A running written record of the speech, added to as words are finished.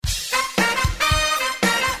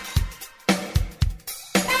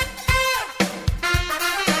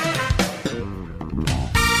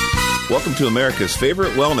Welcome to America's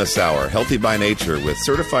favorite wellness hour, Healthy by Nature, with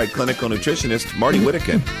certified clinical nutritionist Marty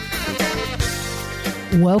Whittakin.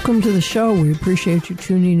 Welcome to the show. We appreciate you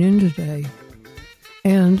tuning in today.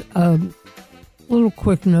 And a little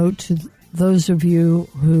quick note to those of you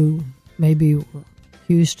who maybe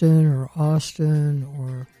Houston or Austin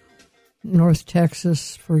or North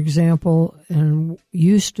Texas, for example, and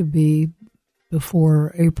used to be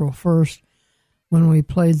before April 1st when we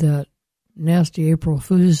played that nasty April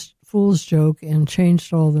Fool's joke and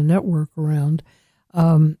changed all the network around.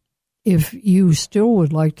 If you still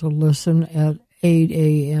would like to listen at 8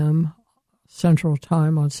 a.m. Central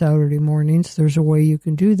Time on Saturday mornings, there's a way you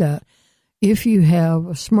can do that. If you have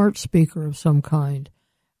a smart speaker of some kind,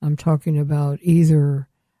 I'm talking about either,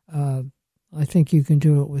 I think you can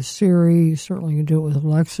do it with Siri, you certainly can do it with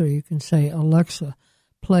Alexa. You can say, Alexa,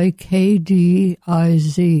 play KDIZ,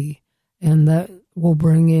 and that will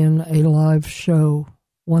bring in a live show,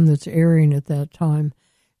 one that's airing at that time.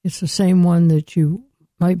 It's the same one that you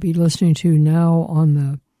might be listening to now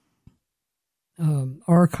on the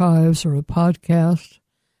archives or a podcast,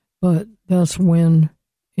 but that's when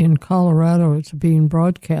in Colorado it's being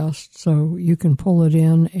broadcast, so you can pull it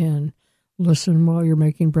in and listen while you're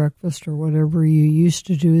making breakfast or whatever you used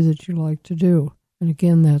to do that you like to do. And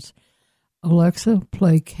again, that's Alexa,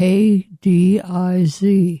 play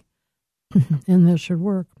KDIZ, and that should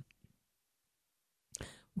work.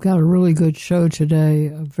 We've got a really good show today,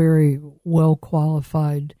 a very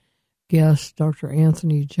well-qualified guest, Dr.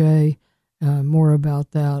 Anthony J. More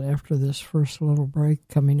about that after this first little break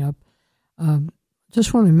coming up.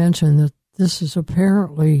 Just want to mention that this is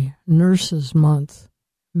apparently Nurses Month,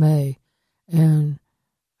 May, and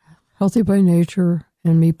Healthy by Nature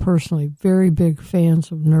and me personally, very big fans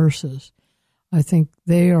of nurses. I think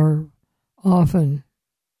they are often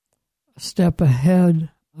a step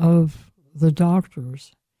ahead of the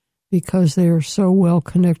doctors because they are so well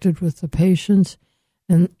connected with the patients,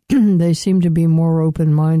 and they seem to be more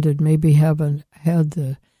open-minded, maybe haven't had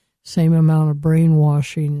the same amount of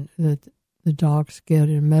brainwashing that the docs get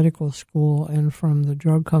in medical school and from the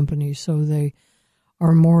drug companies, so they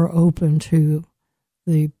are more open to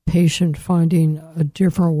the patient finding a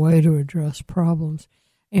different way to address problems.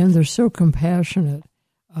 And they're so compassionate.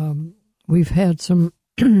 We've had some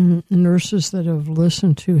nurses that have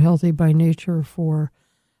listened to Healthy by Nature for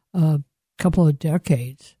a couple of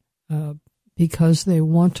decades because they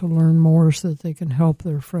want to learn more so that they can help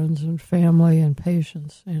their friends and family and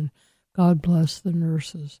patients. And God bless the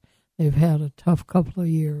nurses. They've had a tough couple of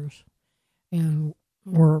years, and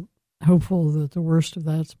we're hopeful that the worst of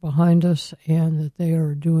that's behind us and that they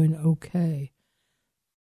are doing okay.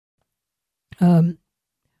 Over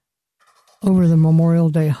the Memorial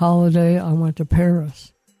Day holiday, I went to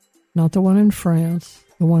Paris, not the one in France,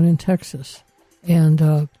 the one in Texas.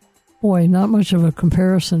 And boy, not much of a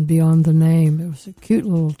comparison beyond the name. It was a cute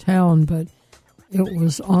little town, but it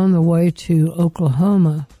was on the way to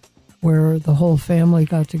Oklahoma, where the whole family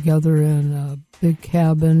got together in a big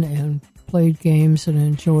cabin and played games and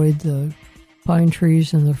enjoyed the pine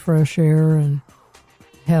trees and the fresh air and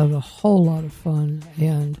had a whole lot of fun.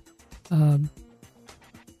 And I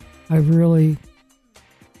really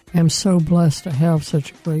am so blessed to have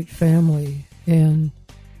such a great family. And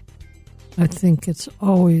I think it's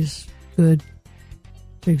always good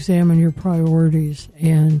to examine your priorities.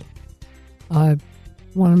 And I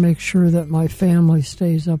want to make sure that my family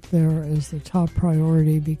stays up there as the top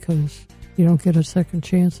priority because you don't get a second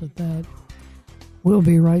chance at that. We'll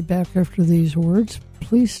be right back after these words.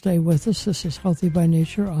 Please stay with us. This is Healthy by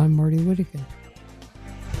Nature. I'm Marty Whittakin.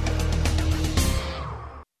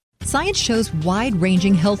 Science shows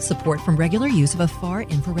wide-ranging health support from regular use of a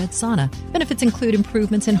far-infrared sauna. Benefits include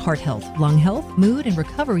improvements in heart health, lung health, mood, and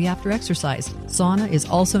recovery after exercise. Sauna is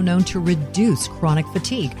also known to reduce chronic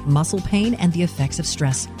fatigue, muscle pain, and the effects of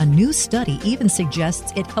stress. A new study even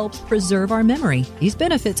suggests it helps preserve our memory. These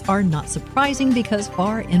benefits are not surprising because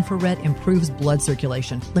far-infrared improves blood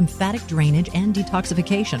circulation, lymphatic drainage, and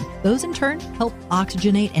detoxification. Those in turn help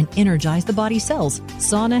oxygenate and energize the body's cells.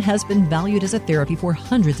 Sauna has been valued as a therapy for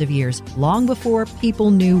hundreds of years, long before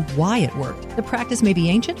people knew why it worked. The practice may be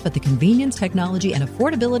ancient, but the convenience, technology, and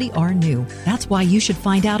affordability are new. That's why you should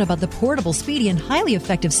find out about the portable, speedy, and highly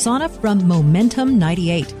effective sauna from Momentum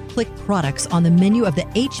 98. Click products on the menu of the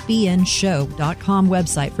HBNShow.com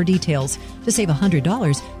website for details. To save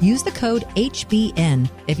 $100, use the code HBN.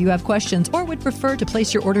 If you have questions or would prefer to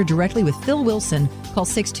place your order directly with Phil Wilson, call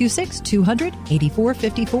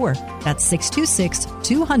 626-200-8454. That's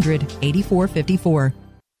 626-200-8454.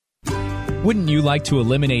 Wouldn't you like to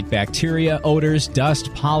eliminate bacteria, odors,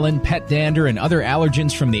 dust, pollen, pet dander, and other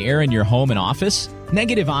allergens from the air in your home and office?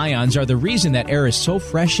 Negative ions are the reason that air is so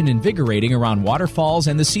fresh and invigorating around waterfalls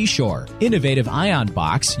and the seashore. Innovative Ion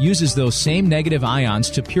Box uses those same negative ions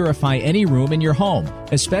to purify any room in your home,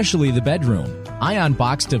 especially the bedroom. Ion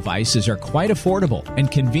Box devices are quite affordable and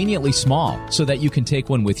conveniently small so that you can take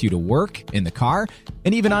one with you to work, in the car,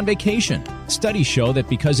 and even on vacation. Studies show that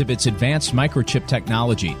because of its advanced microchip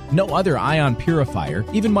technology, no other ion purifier,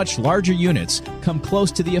 even much larger units, come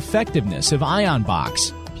close to the effectiveness of Ion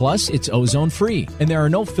Box. Plus, it's ozone-free, and there are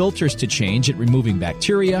no filters to change at removing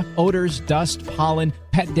bacteria, odors, dust, pollen,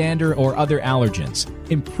 pet dander, or other allergens.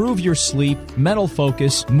 Improve your sleep, mental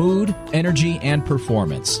focus, mood, energy, and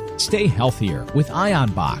performance. Stay healthier with Ion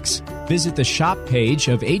Box. Visit the shop page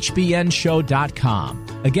of hbnshow.com.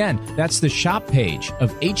 Again, that's the shop page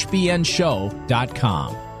of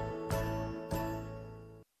hbnshow.com.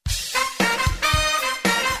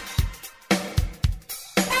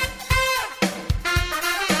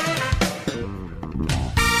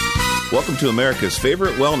 Welcome to America's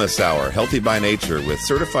favorite wellness hour, Healthy by Nature, with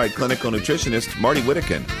certified clinical nutritionist Marty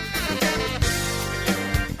Whittakin.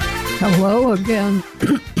 Hello again.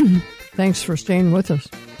 Thanks for staying with us.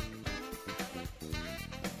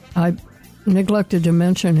 I neglected to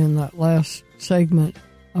mention in that last segment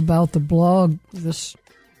about the blog this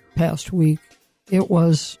past week. It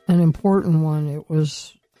was an important one. It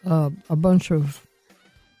was a bunch of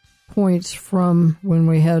points from when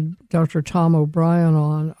we had Dr. Tom O'Brien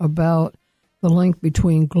on about the link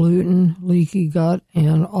between gluten, leaky gut,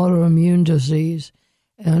 and autoimmune disease.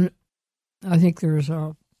 And I think there's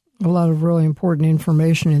a lot of really important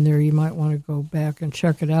information in there. You might want to go back and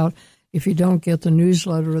check it out if you don't get the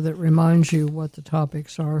newsletter that reminds you what the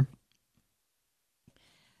topics are.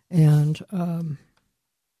 And now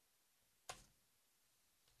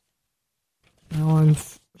I'm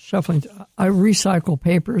shuffling. I recycle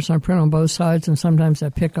papers. I print on both sides, and sometimes I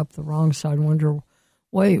pick up the wrong side and wonder,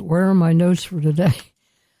 wait, where are my notes for today?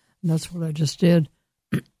 And that's what I just did.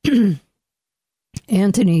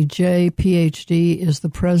 Anthony J., Ph.D., is the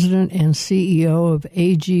president and CEO of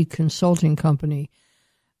AG Consulting Company.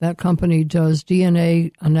 That company does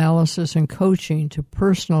DNA analysis and coaching to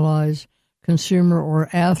personalize consumer or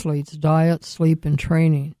athletes' diet, sleep, and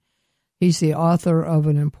training. He's the author of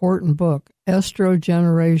an important book,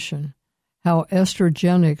 Estrogeneration, How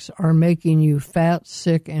Estrogenics Are Making You Fat,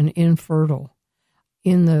 Sick, and Infertile.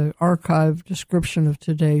 In the archive description of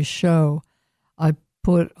today's show, I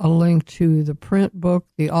put a link to the print book,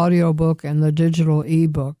 the audio book, and the digital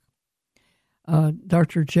ebook.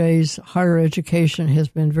 Dr. J's higher education has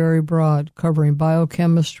been very broad, covering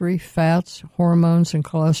biochemistry, fats, hormones, and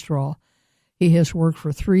cholesterol. He has worked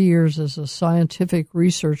for 3 years as a scientific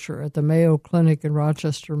researcher at the Mayo Clinic in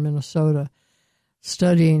Rochester, Minnesota,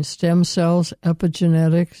 studying stem cells,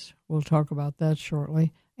 epigenetics, we'll talk about that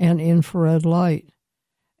shortly, and infrared light.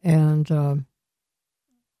 And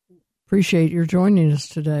appreciate your joining us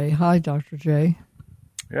today. Hi, Dr. J.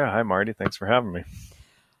 Yeah, hi, Marty. Thanks for having me.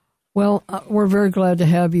 Well, we're very glad to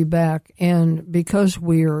have you back. And because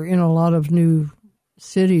we are in a lot of new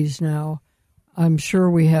cities now, I'm sure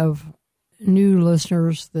we have new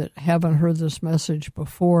listeners that haven't heard this message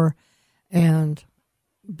before. And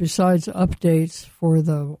besides updates for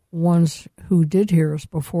the ones who did hear us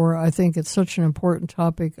before, I think it's such an important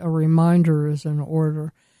topic. A reminder is in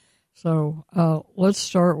order. So let's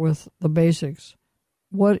start with the basics.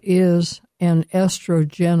 What is an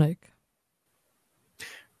estrogenic?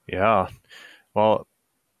 Yeah. Well,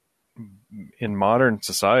 in modern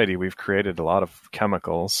society, we've created a lot of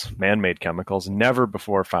chemicals, man-made chemicals, never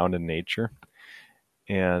before found in nature.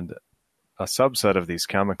 And a subset of these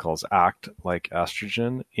chemicals act like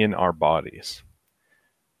estrogen in our bodies.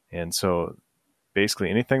 And so basically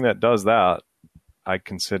anything that does that, I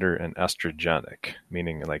consider an estrogenic,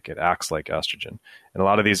 meaning like it acts like estrogen. And a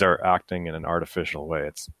lot of these are acting in an artificial way.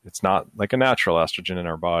 It's not like a natural estrogen in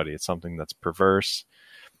our body. It's something that's perverse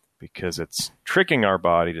because it's tricking our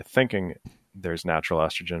body to thinking there's natural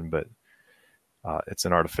estrogen, but it's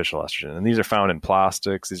an artificial estrogen. And these are found in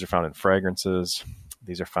plastics. These are found in fragrances.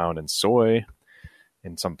 These are found in soy,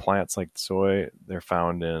 in some plants like soy. They're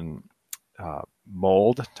found in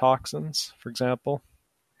mold toxins, for example.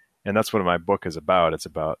 And that's what my book is about. It's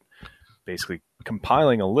about basically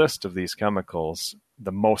compiling a list of these chemicals,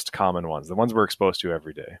 the most common ones, the ones we're exposed to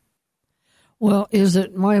every day. Well, is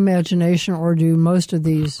it my imagination, or do most of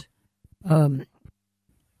these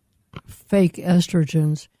fake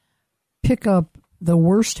estrogens pick up the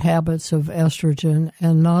worst habits of estrogen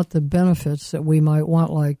and not the benefits that we might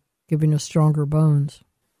want, like giving us stronger bones?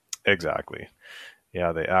 Exactly.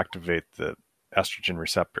 Yeah, they activate the estrogen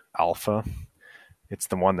receptor alpha. It's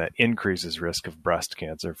the one that increases risk of breast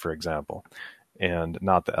cancer, for example. and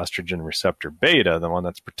not the estrogen receptor beta, the one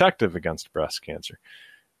that's protective against breast cancer.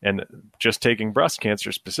 And just taking breast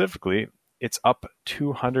cancer specifically, it's up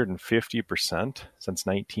 250% since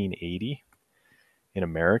 1980 in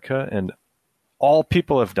America. And all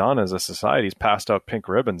people have done as a society is passed out pink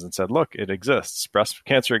ribbons and said, look, it exists. Breast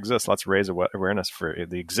cancer exists. Let's raise awareness for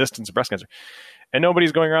the existence of breast cancer. And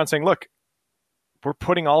nobody's going around saying, look, we're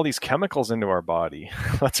putting all these chemicals into our body.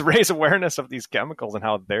 Let's raise awareness of these chemicals and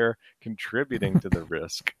how they're contributing to the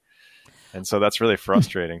risk. And so that's really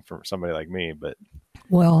frustrating for somebody like me. But,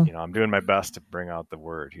 well, I'm doing my best to bring out the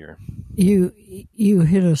word here. You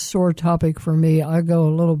hit a sore topic for me. I go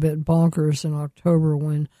a little bit bonkers in October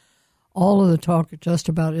when all of the talk just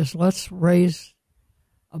about is let's raise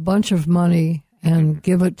a bunch of money and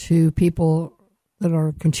give it to people that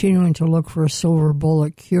are continuing to look for a silver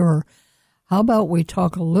bullet cure. How about we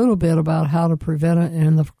talk a little bit about how to prevent it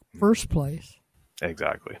in the first place?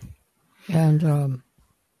 Exactly. And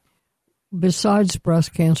besides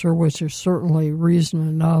breast cancer, which is certainly reason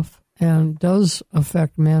enough and does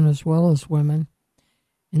affect men as well as women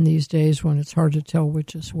in these days when it's hard to tell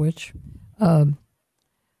which is which, tell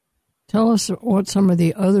us what some of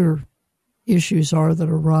the other issues are that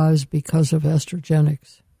arise because of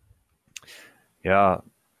estrogenics. Yeah.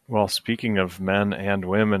 Well, speaking of men and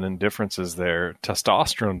women and differences there,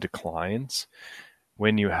 testosterone declines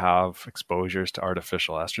when you have exposures to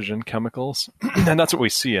artificial estrogen chemicals. And that's what we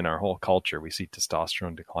see in our whole culture. We see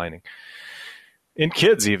testosterone declining in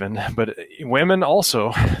kids even, but women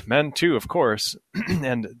also, men too, of course.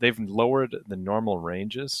 And they've lowered the normal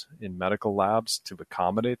ranges in medical labs to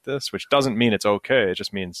accommodate this, which doesn't mean it's okay. It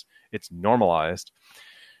just means it's normalized.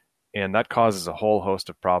 And that causes a whole host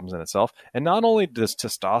of problems in itself. And not only does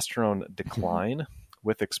testosterone decline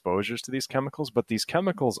with exposures to these chemicals, but these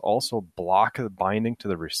chemicals also block the binding to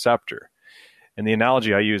the receptor. And the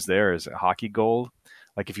analogy I use there is a hockey goal.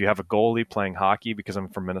 Like if you have a goalie playing hockey, because I'm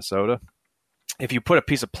from Minnesota, if you put a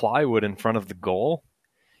piece of plywood in front of the goal,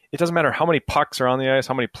 it doesn't matter how many pucks are on the ice,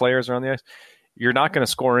 how many players are on the ice, you're not going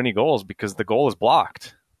to score any goals because the goal is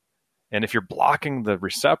blocked. And if you're blocking the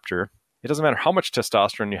receptor, it doesn't matter how much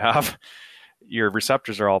testosterone you have, your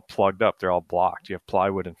receptors are all plugged up. They're all blocked. You have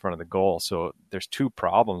plywood in front of the goal. So there's two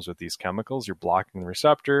problems with these chemicals. You're blocking the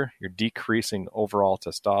receptor, you're decreasing overall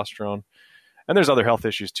testosterone. And there's other health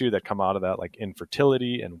issues too that come out of that, like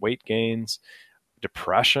infertility and weight gains,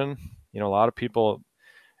 depression. A lot of people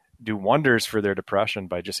do wonders for their depression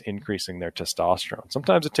by just increasing their testosterone.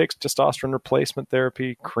 Sometimes it takes testosterone replacement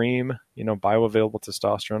therapy, cream, bioavailable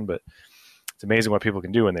testosterone, but it's amazing what people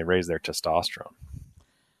can do when they raise their testosterone.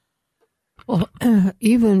 Well,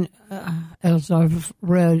 even as I've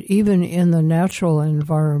read, even in the natural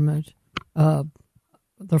environment,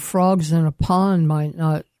 the frogs in a pond might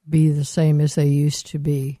not be the same as they used to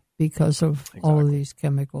be because of all of these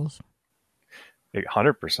chemicals.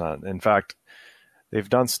 100%. In fact, they've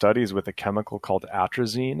done studies with a chemical called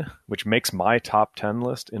atrazine, which makes my top 10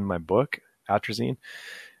 list in my book, atrazine.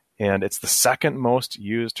 And it's the second most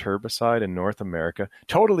used herbicide in North America,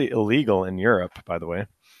 totally illegal in Europe, by the way.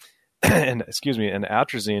 And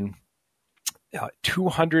atrazine,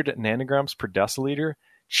 200 nanograms per deciliter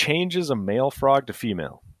changes a male frog to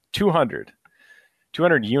female. 200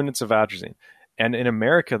 units of atrazine. And in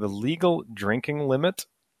America, the legal drinking limit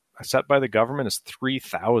set by the government is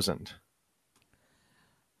 3,000.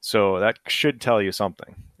 So that should tell you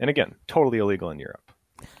something. And again, totally illegal in Europe.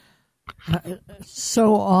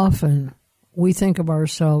 So often we think of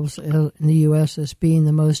ourselves in the U.S. as being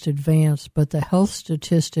the most advanced, but the health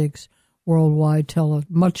statistics worldwide tell a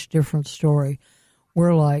much different story.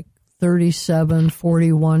 We're like 37,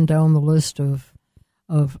 41 down the list of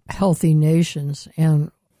healthy nations,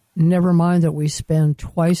 and never mind that we spend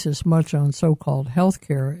twice as much on so-called health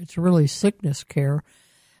care. It's really sickness care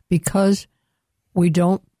because we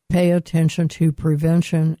don't pay attention to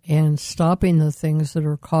prevention and stopping the things that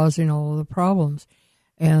are causing all of the problems.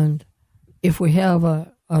 And if we have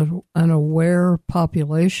an aware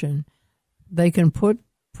population, they can put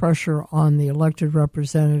pressure on the elected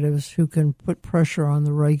representatives who can put pressure on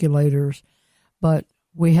the regulators. But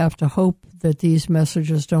we have to hope that these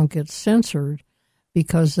messages don't get censored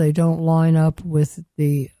because they don't line up with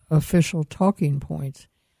the official talking points.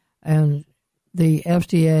 And the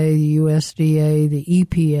FDA, the USDA, the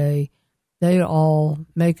EPA, they all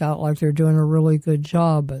make out like they're doing a really good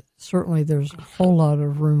job, but certainly there's a whole lot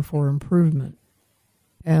of room for improvement.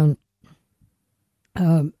 And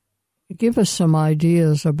give us some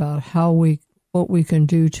ideas about what we can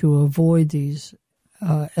do to avoid these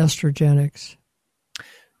estrogenics.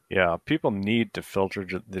 Yeah, people need to filter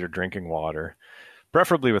their drinking water,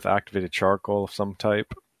 preferably with activated charcoal of some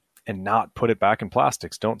type. and not put it back in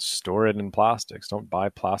plastics. Don't store it in plastics. Don't buy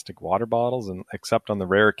plastic water bottles, and except on the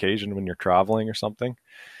rare occasion when you're traveling or something.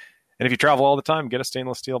 And if you travel all the time, get a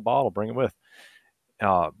stainless steel bottle, bring it with.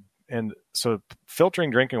 And so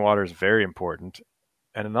filtering drinking water is very important.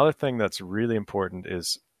 And another thing that's really important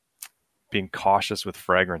is being cautious with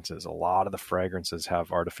fragrances. A lot of the fragrances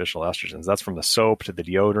have artificial estrogens. That's from the soap to the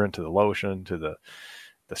deodorant to the lotion to the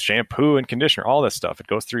shampoo and conditioner, all this stuff. It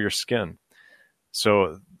goes through your skin.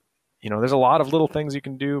 So, there's a lot of little things you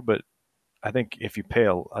can do, but I think if you pay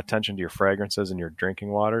attention to your fragrances in your drinking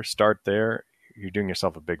water, start there. You're doing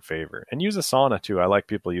yourself a big favor. And use a sauna too. I like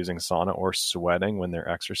people using sauna or sweating when they're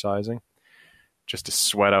exercising, just to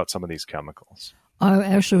sweat out some of these chemicals. I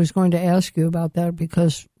actually was going to ask you about that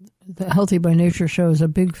because the Healthy by Nature show is a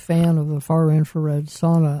big fan of the far infrared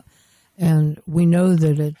sauna, and we know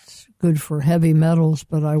that it's good for heavy metals,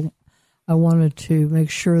 but I wanted to make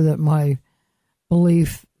sure that my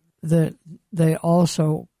belief that they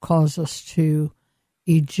also cause us to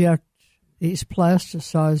eject these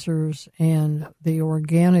plasticizers and the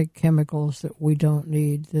organic chemicals that we don't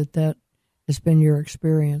need, that has been your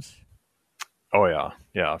experience. Oh, yeah.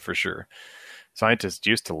 Yeah, for sure. Scientists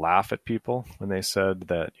used to laugh at people when they said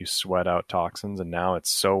that you sweat out toxins, and now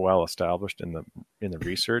it's so well established in the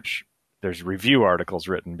research. There's review articles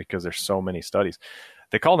written because there's so many studies.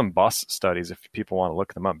 They call them BUS studies if people want to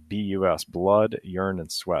look them up. BUS, blood, urine,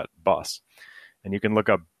 and sweat, BUS. And you can look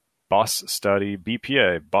up BUS study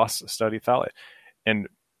BPA, BUS study phthalate. And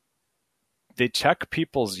they check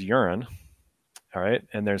people's urine, all right?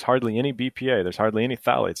 And there's hardly any BPA, there's hardly any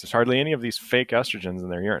phthalates, there's hardly any of these fake estrogens in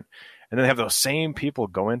their urine. And then they have those same people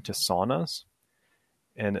go into saunas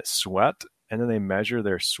and sweat, and then they measure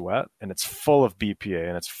their sweat, and it's full of BPA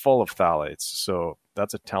and it's full of phthalates. So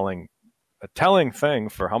that's a telling thing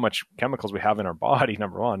for how much chemicals we have in our body,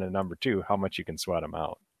 number one, and number two, how much you can sweat them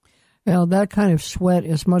out. Well, that kind of sweat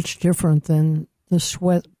is much different than the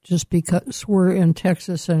sweat just because we're in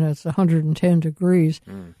Texas and it's 110 degrees.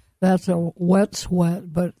 That's a wet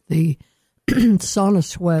sweat, but the sauna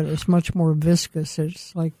sweat is much more viscous.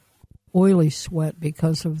 It's like oily sweat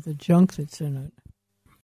because of the junk that's in it.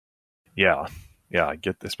 Yeah, I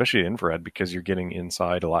get, especially infrared, because you're getting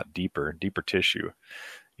inside a lot deeper tissue.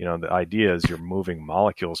 The idea is you're moving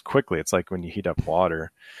molecules quickly. It's like when you heat up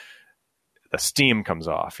water, the steam comes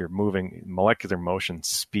off. You're moving, molecular motion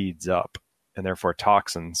speeds up, and therefore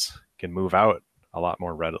toxins can move out a lot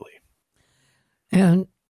more readily. And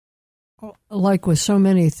like with so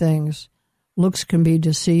many things, looks can be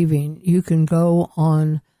deceiving. You can go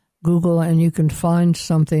on Google and you can find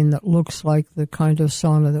something that looks like the kind of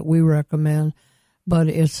sauna that we recommend, but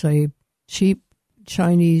it's a cheap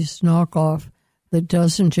Chinese knockoff that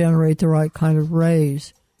doesn't generate the right kind of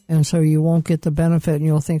rays. And so you won't get the benefit, and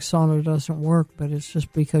you'll think sauna doesn't work, but it's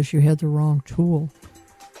just because you had the wrong tool.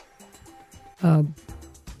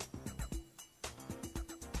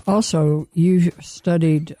 Also, you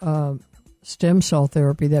studied stem cell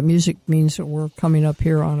therapy. That music means that we're coming up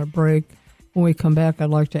here on a break. When we come back, I'd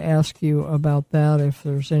like to ask you about that, if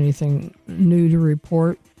there's anything new to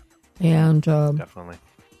report. And definitely.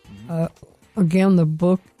 Again, the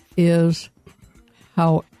book is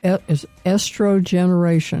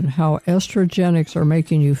Estrogeneration, how estrogenics are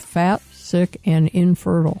making you fat, sick, and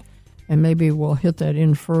infertile. And maybe we'll hit that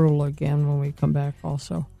infertile again when we come back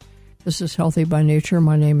also. This is Healthy by Nature.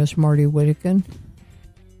 My name is Marty Whittekin.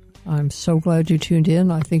 I'm so glad you tuned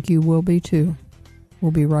in. I think you will be too.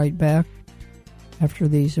 We'll be right back after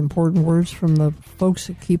these important words from the folks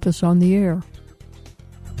that keep us on the air.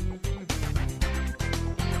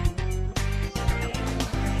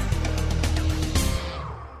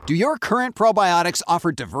 Do your current probiotics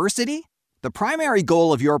offer diversity? The primary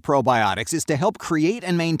goal of your probiotics is to help create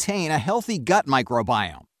and maintain a healthy gut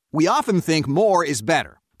microbiome. We often think more is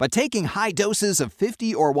better, but taking high doses of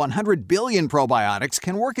 50 or 100 billion probiotics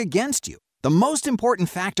can work against you. The most important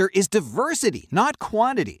factor is diversity, not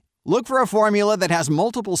quantity. Look for a formula that has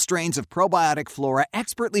multiple strains of probiotic flora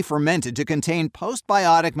expertly fermented to contain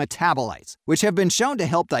postbiotic metabolites, which have been shown to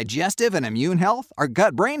help digestive and immune health, our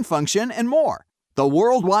gut-brain function, and more. The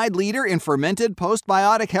worldwide leader in fermented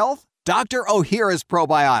postbiotic health? Dr. Ohhira's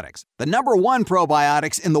Probiotics, the #1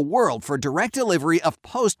 probiotics in the world for direct delivery of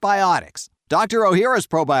postbiotics. Dr. Ohhira's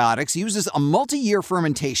Probiotics uses a multi-year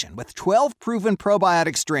fermentation with 12 proven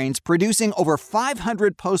probiotic strains producing over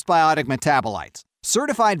 500 postbiotic metabolites.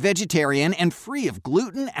 Certified vegetarian and free of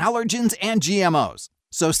gluten, allergens, and GMOs.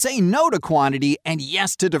 So say no to quantity and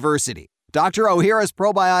yes to diversity. Dr. Ohhira's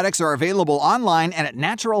Probiotics are available online and at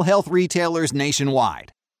natural health retailers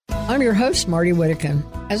nationwide. I'm your host, Marty Whittakin.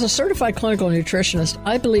 As a certified clinical nutritionist,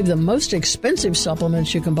 I believe the most expensive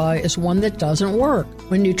supplements you can buy is one that doesn't work.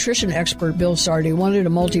 When nutrition expert Bill Sardi wanted a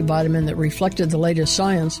multivitamin that reflected the latest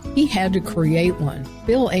science, he had to create one.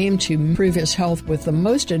 Bill aimed to improve his health with the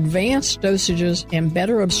most advanced dosages and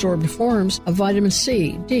better absorbed forms of vitamin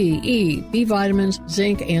C, D, E, B vitamins,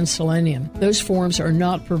 zinc, and selenium. Those forms are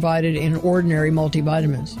not provided in ordinary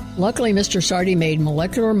multivitamins. Luckily, Mr. Sardi made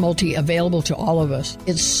Molecular Multi available to all of us.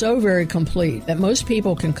 It's so very complete that most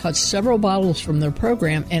people can cut several bottles from their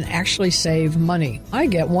program and actually save money. I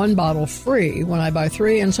get one bottle free when I buy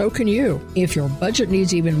 3, and so can you. If your budget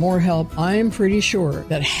needs even more help, I'm pretty sure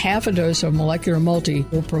that half a dose of Molecular Multi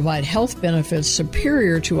will provide health benefits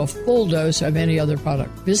superior to a full dose of any other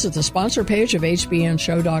product. Visit the sponsor page of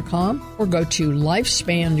hbnshow.com or go to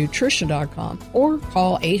lifespannutrition.com or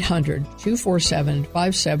call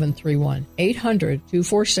 800-247-5731.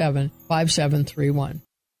 800-247-5731.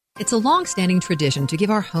 It's a long-standing tradition to give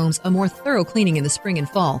our homes a more thorough cleaning in the spring and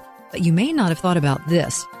fall, but you may not have thought about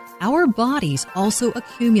this. Our bodies also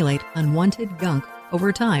accumulate unwanted gunk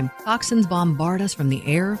over time. Toxins bombard us from the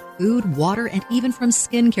air, food, water, and even from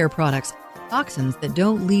skincare products. Toxins that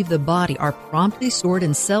don't leave the body are promptly stored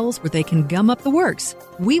in cells where they can gum up the works.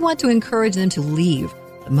 We want to encourage them to leave,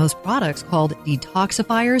 but most products called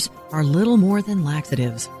detoxifiers are little more than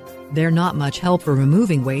laxatives. They're not much help for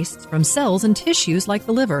removing wastes from cells and tissues like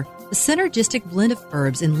the liver. The synergistic blend of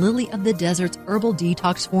herbs in Lily of the Desert's herbal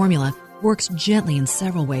detox formula works gently in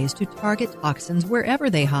several ways to target toxins wherever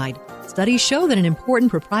they hide. Studies show that an important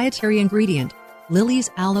proprietary ingredient, Lily's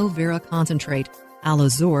aloe vera concentrate,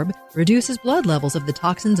 Alozorb, reduces blood levels of the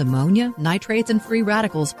toxins ammonia, nitrates, and free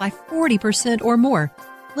radicals by 40% or more.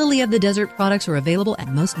 Lily of the Desert products are available at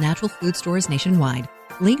most natural food stores nationwide.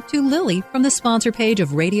 Link to Lily from the sponsor page of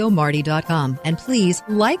RadioMarty.com. And please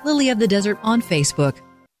like Lily of the Desert on Facebook.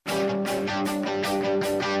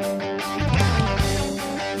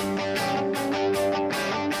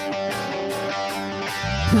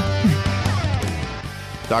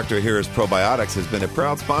 Dr. Ohhira's Probiotics has been a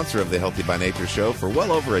proud sponsor of the Healthy by Nature show for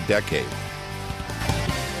well over a decade.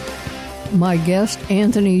 My guest,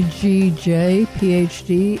 Anthony G. Jay,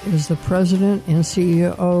 PhD, is the president and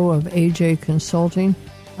CEO of AJ Consulting.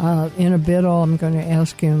 In a bit, I'm going to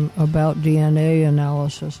ask him about DNA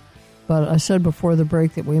analysis. But I said before the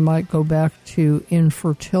break that we might go back to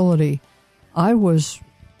infertility. I was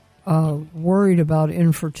worried about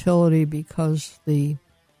infertility because the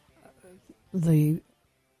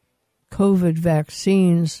COVID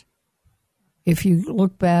vaccines, if you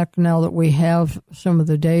look back now that we have some of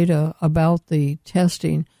the data about the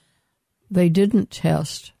testing, they didn't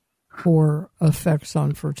test for effects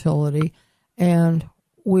on fertility. And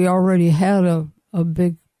we already had a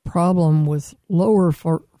big problem with lower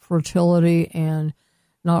fertility and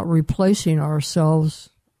not replacing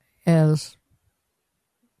ourselves as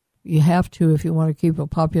you have to if you want to keep a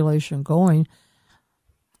population going.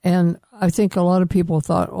 And I think a lot of people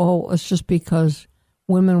thought, oh, it's just because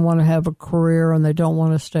women want to have a career and they don't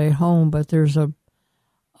want to stay home. But there's a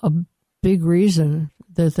big reason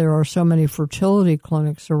that there are so many fertility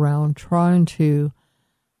clinics around trying to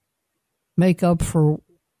make up for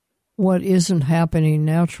what isn't happening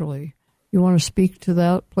naturally. You want to speak to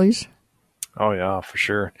that, please? Oh, yeah, for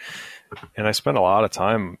sure. And I spent a lot of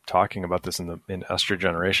time talking about this in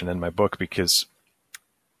Estrogeneration in my book because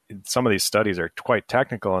some of these studies are quite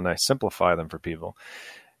technical and I simplify them for people.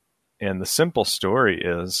 And the simple story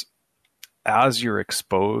is, as you're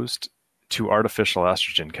exposed to artificial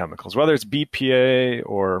estrogen chemicals, whether it's BPA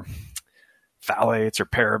or phthalates or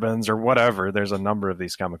parabens or whatever, there's a number of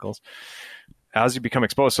these chemicals. As you become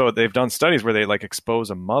exposed, so they've done studies where they expose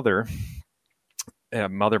a mother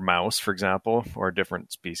mouse, for example, or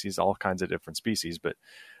different species, all kinds of different species. But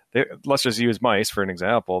let's just use mice for an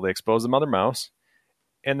example. They expose the mother mouse,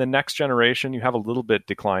 and the next generation, you have a little bit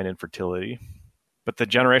decline in fertility. But the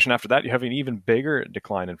generation after that, you have an even bigger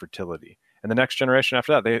decline in fertility. And the next generation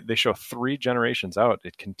after that, they show 3 generations out,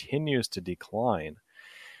 it continues to decline.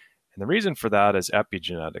 And the reason for that is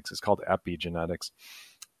epigenetics. It's called epigenetics.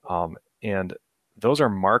 And those are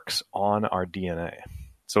marks on our DNA.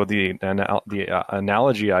 So the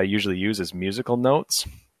analogy I usually use is musical notes.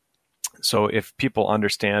 So if people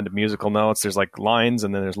understand musical notes, there's lines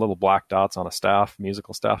and then there's little black dots on a staff,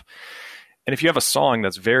 musical staff. And if you have a song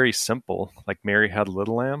that's very simple, like Mary Had a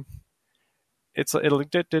Little Lamb, that's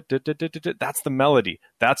the melody.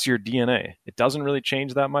 That's your DNA. It doesn't really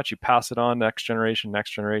change that much. You pass it on next generation.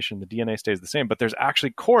 The DNA stays the same, but there's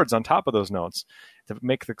actually chords on top of those notes that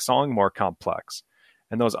make the song more complex.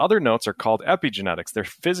 And those other notes are called epigenetics. They're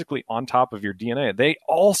physically on top of your DNA. They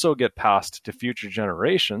also get passed to future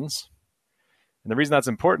generations. And the reason that's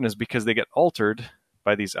important is because they get altered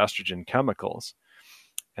by these estrogen chemicals.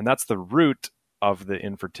 And that's the root of the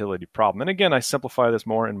infertility problem. And again, I simplify this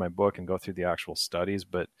more in my book and go through the actual studies,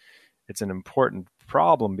 but it's an important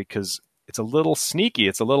problem because it's a little sneaky.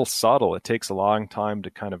 It's a little subtle. It takes a long time to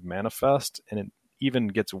kind of manifest, and it even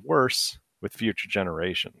gets worse with future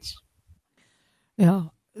generations. Yeah,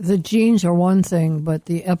 the genes are one thing, but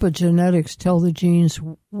the epigenetics tell the genes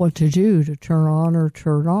what to do, to turn on or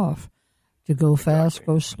turn off, to go fast,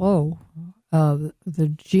 go slow.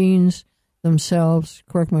 The genes themselves,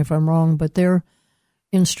 correct me if I'm wrong, but they're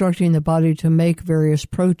instructing the body to make various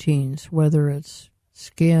proteins, whether it's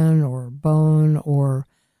skin or bone or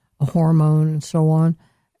a hormone and so on.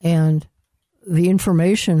 And the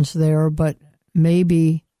information's there, but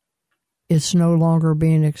maybe it's no longer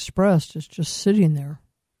being expressed. It's just sitting there.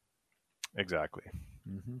 Exactly.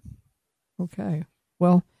 Mm-hmm. Okay.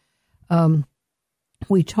 Well,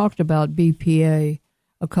 we talked about BPA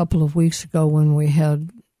a couple of weeks ago when we had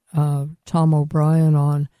Tom O'Brien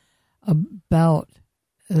on about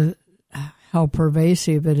how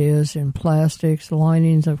pervasive it is in plastics,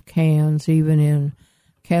 linings of cans, even in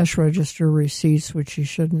cash register receipts, which you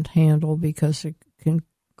shouldn't handle because it can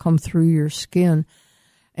come through your skin.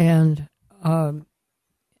 And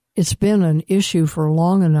it's been an issue for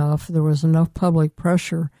long enough. There was enough public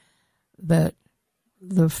pressure that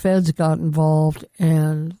the feds got involved,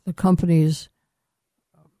 and the companies,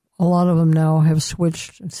 a lot of them now have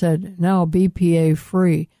switched and said, now BPA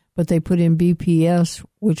free, but they put in BPS,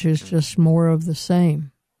 which is just more of the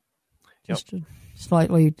same. Yep. Just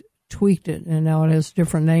slightly tweaked it, and now it has a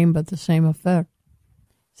different name, but the same effect.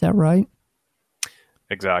 Is that right?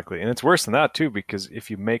 Exactly. And it's worse than that, too, because if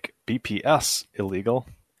you make BPS illegal,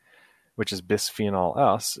 which is bisphenol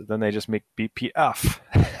S, then they just make BPF,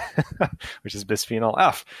 which is bisphenol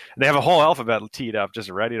F. And they have a whole alphabet teed up just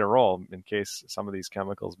ready to roll in case some of these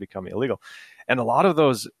chemicals become illegal. And a lot of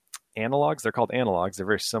those analogs, they're called analogs. They're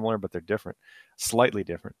very similar, but they're different, slightly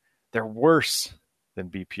different. They're worse than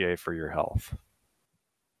BPA for your health.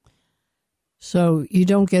 So you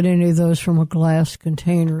don't get any of those from a glass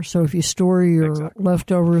container. So if you store your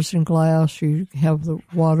leftovers in glass, you have the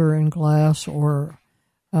water in glass or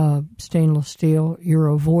stainless steel, you're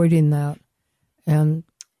avoiding that. And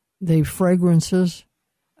the fragrances,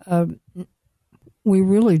 we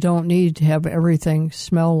really don't need to have everything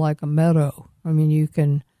smell like a meadow. I mean, you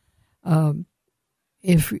can,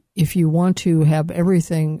 if you want to have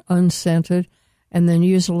everything unscented, and then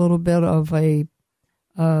use a little bit of a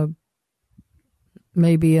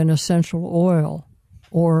maybe an essential oil,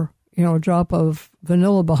 or a drop of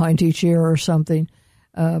vanilla behind each ear or something.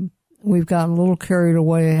 We've gotten a little carried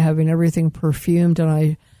away having everything perfumed,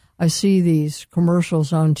 and I see these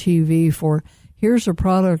commercials on TV for, here's a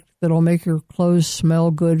product that'll make your clothes smell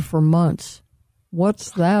good for months. What's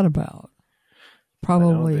that about?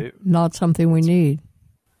 Probably not something we need.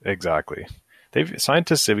 Exactly.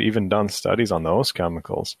 Scientists have even done studies on those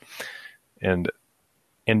chemicals. And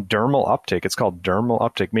in dermal uptake, it's called dermal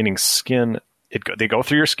uptake, meaning skin. They go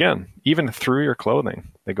through your skin, even through your clothing.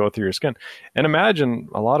 They go through your skin. And imagine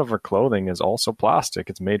a lot of our clothing is also plastic.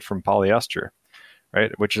 It's made from polyester,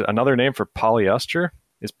 right? Which is another name for polyester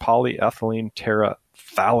is polyethylene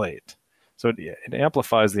terephthalate. So it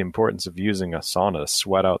amplifies the importance of using a sauna to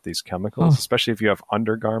sweat out these chemicals, especially if you have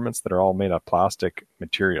undergarments that are all made of plastic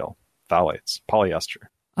material, phthalates, polyester.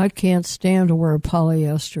 I can't stand to wear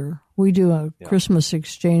polyester. We do a Christmas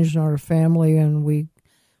exchange in our family, and we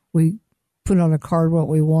put on a card what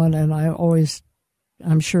we want, and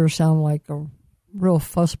I'm sure sound like a real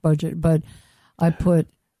fuss budget, but I put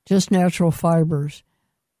just natural fibers,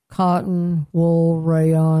 cotton, wool,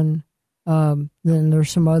 rayon, then there's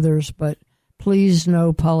some others, but please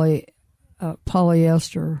no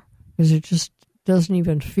polyester, because it just doesn't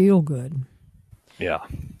even feel good. Yeah.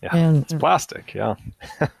 And it's plastic, yeah.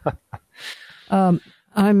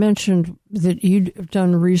 I mentioned that you've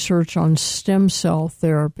done research on stem cell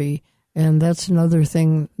therapy, and that's another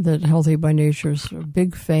thing that Healthy by Nature is a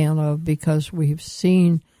big fan of, because we've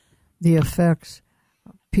seen the effects.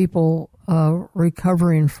 People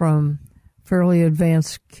recovering from fairly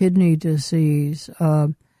advanced kidney disease,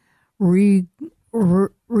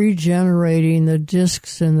 regenerating the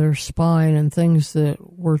discs in their spine and things that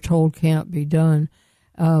we're told can't be done.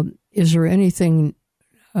 Is there anything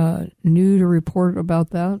new to report about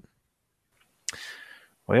that?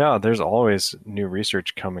 Well, yeah, there's always new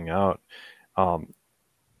research coming out. One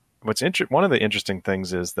of the interesting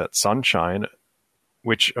things is that sunshine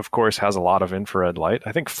which of course has a lot of infrared light.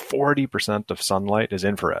 I think 40% of sunlight is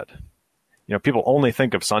infrared. You know, people only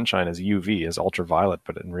think of sunshine as UV, as ultraviolet,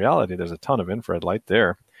 but in reality, there's a ton of infrared light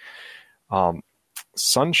there.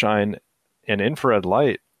 Sunshine and infrared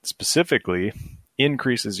light specifically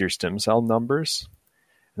increases your stem cell numbers.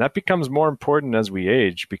 And that becomes more important as we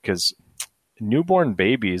age, because newborn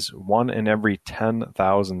babies, 1 in every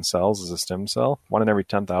 10,000 cells is a stem cell, 1 in every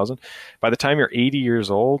 10,000. By the time you're 80 years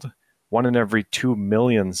old, 1 in every 2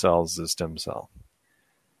 million cells is a stem cell.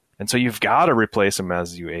 And so you've got to replace them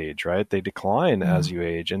as you age, right? They decline as you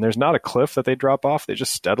age. And there's not a cliff that they drop off. They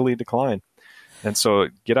just steadily decline. And so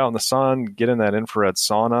get out in the sun, get in that infrared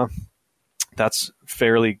sauna. That's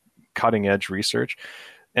fairly cutting edge research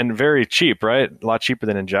and very cheap, right? A lot cheaper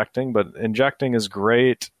than injecting, but injecting is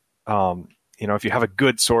great. You know, if you have a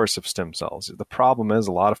good source of stem cells. The problem is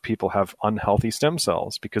a lot of people have unhealthy stem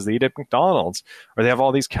cells because they eat at McDonald's, or they have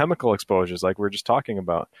all these chemical exposures like we were just talking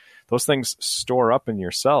about. Those things store up in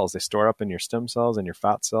your cells. They store up in your stem cells and your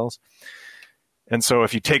fat cells. And so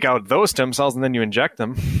if you take out those stem cells and then you inject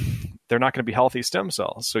them, they're not going to be healthy stem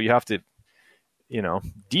cells. So you have to, you know,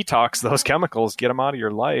 detox those chemicals, get them out of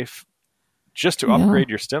your life just to upgrade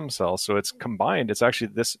your stem cells. So it's combined. It's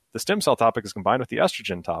actually the stem cell topic is combined with the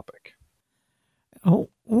estrogen topic. Oh,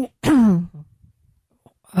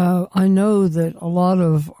 I know that a lot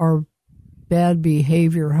of our bad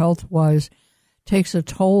behavior health-wise takes a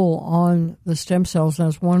toll on the stem cells. And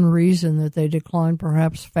that's one reason that they decline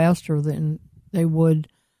perhaps faster than they would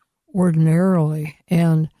ordinarily.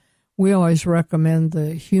 And we always recommend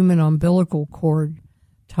the human umbilical cord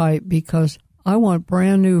type because I want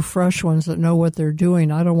brand new, fresh ones that know what they're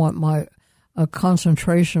doing. I don't want a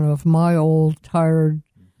concentration of my old, tired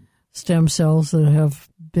stem cells that have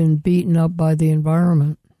been beaten up by the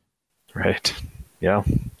environment. Right. Yeah.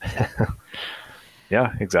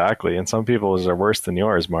 Yeah, exactly. And some people's are worse than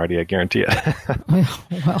yours, Marty, I guarantee it.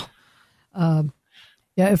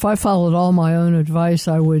 Yeah, if I followed all my own advice,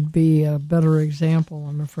 I would be a better example,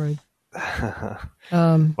 I'm afraid.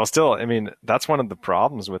 Well, still, I mean, that's one of the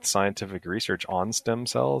problems with scientific research on stem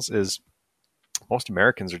cells is most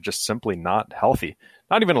Americans are just simply not healthy.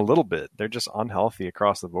 Not even a little bit. They're just unhealthy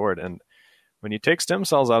across the board. And when you take stem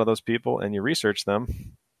cells out of those people and you research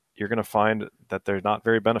them, you're going to find that they're not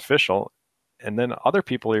very beneficial. And then other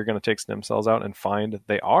people, you're going to take stem cells out and find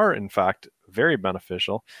they are, in fact, very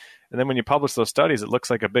beneficial. And then when you publish those studies, it looks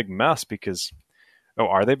like a big mess because, oh,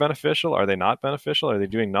 are they beneficial? Are they not beneficial? Are they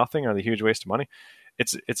doing nothing? Are they a huge waste of money?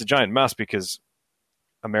 It's a giant mess because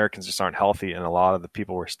Americans just aren't healthy. And a lot of the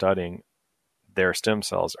people we're studying, their stem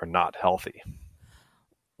cells are not healthy.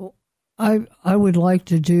 I would like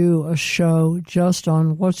to do a show just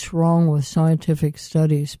on what's wrong with scientific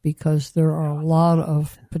studies because there are a lot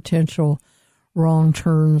of potential wrong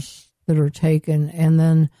turns that are taken, and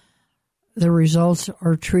then the results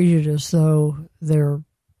are treated as though they're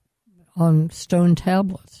on stone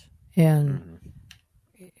tablets. And,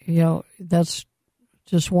 you know, that's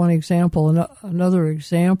just one example. And another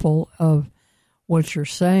example of what you're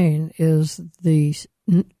saying is the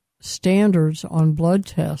standards on blood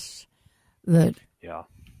tests that,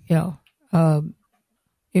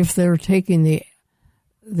 if they're taking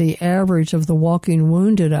the average of the walking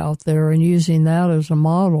wounded out there and using that as a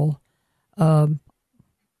model,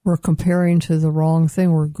 we're comparing to the wrong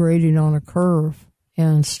thing. We're grading on a curve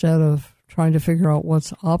instead of trying to figure out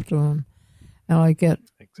what's optimum. And I get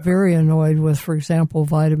very annoyed with, for example,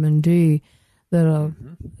 vitamin D, that a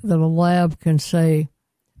lab can say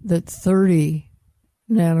that 30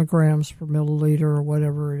 nanograms per milliliter or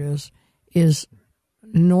whatever it is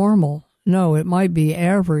normal. No, it might be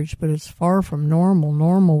average, but it's far from normal.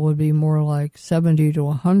 Normal would be more like 70 to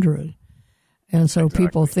 100. And so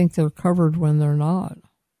people think they're covered when they're not.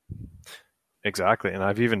 Exactly. And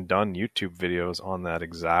I've even done YouTube videos on that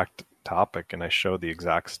exact topic, and I show the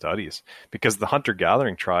exact studies. Because the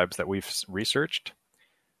hunter-gathering tribes that we've researched,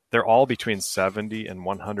 they're all between 70 and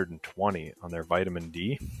 120 on their vitamin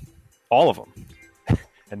D. All of them.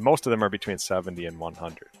 And most of them are between 70 and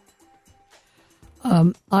 100.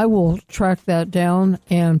 I will track that down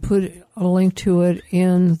and put a link to it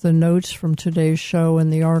in the notes from today's show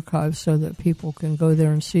in the archive so that people can go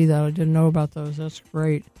there and see that. I didn't know about those. That's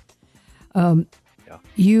great.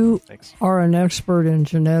 You are an expert in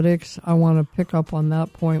genetics. I want to pick up on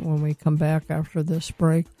that point when we come back after this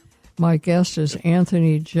break. My guest is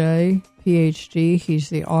Anthony J., Ph.D. He's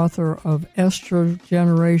the author of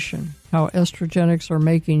Estrogeneration, How Estrogenics Are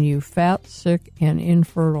Making You Fat, Sick, and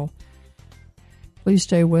Infertile. Please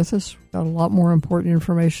stay with us. We've got a lot more important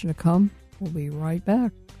information to come. We'll be right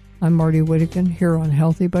back. I'm Marty Whittekin here on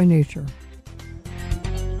Healthy by Nature.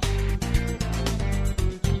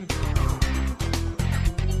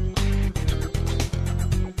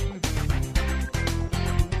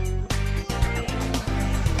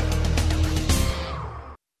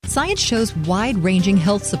 Science shows wide-ranging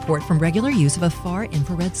health support from regular use of a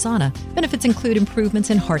far-infrared sauna. Benefits include improvements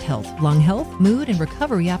in heart health, lung health, mood, and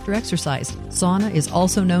recovery after exercise. Sauna is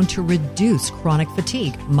also known to reduce chronic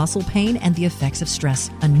fatigue, muscle pain, and the effects of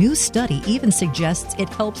stress. A new study even suggests it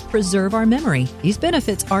helps preserve our memory. These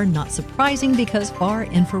benefits are not surprising because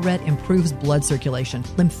far-infrared improves blood circulation,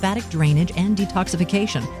 lymphatic drainage, and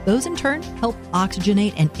detoxification. Those in turn help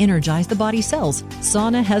oxygenate and energize the body cells.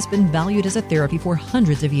 Sauna has been valued as a therapy for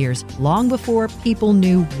hundreds of years, long before people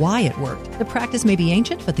knew why it worked. The practice may be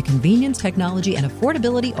ancient, but the convenience, technology, and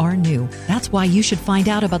affordability are new. That's why you should find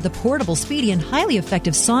out about the portable, speedy, and highly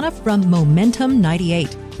effective sauna from Momentum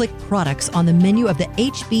 98. Click products on the menu of the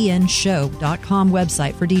hbnshow.com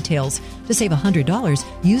website for details. To save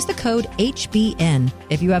 $100, use the code HBN.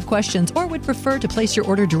 If you have questions or would prefer to place your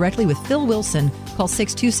order directly with Phil Wilson, call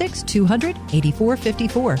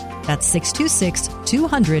 626-200-8454. That's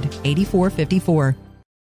 626-200-8454.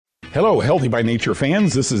 Hello, Healthy by Nature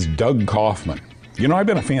fans. This is Doug Kaufman. You know, I've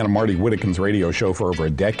been a fan of Marty Whittakin's radio show for over a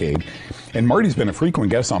decade, and Marty's been a frequent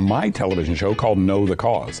guest on my television show called Know the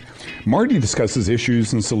Cause. Marty discusses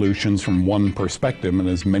issues and solutions from one perspective, and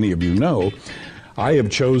as many of you know, I have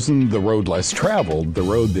chosen the road less traveled, the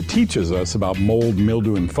road that teaches us about mold,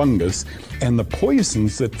 mildew, and fungus, and the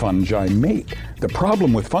poisons that fungi make. The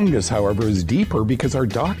problem with fungus, however, is deeper because our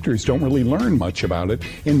doctors don't really learn much about it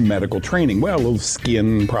in medical training. Well, little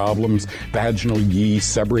skin problems, vaginal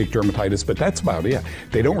yeast, seborrheic dermatitis, but that's about it.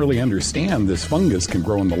 They don't really understand this fungus can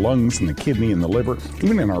grow in the lungs and the kidney and the liver,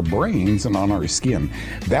 even in our brains and on our skin.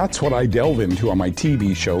 That's what I delve into on my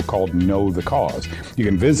TV show called Know the Cause. You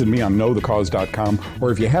can visit me on knowthecause.com,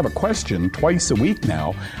 or if you have a question, twice a week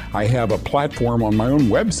now, I have a platform on my own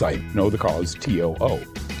website, Know the Cause, TOO.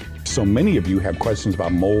 So many of you have questions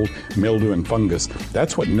about mold, mildew, and fungus.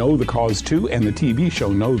 That's what Know the Cause 2 and the TV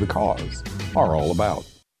show Know the Cause are all about.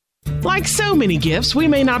 Like so many gifts, we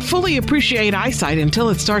may not fully appreciate eyesight until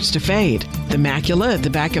it starts to fade. The macula at the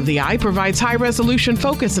back of the eye provides high-resolution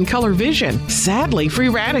focus and color vision. Sadly, free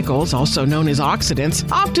radicals, also known as oxidants,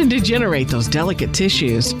 often degenerate those delicate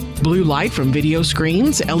tissues. Blue light from video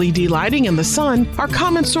screens, LED lighting, and the sun are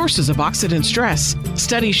common sources of oxidant stress.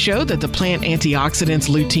 Studies show that the plant antioxidants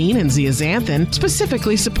lutein and zeaxanthin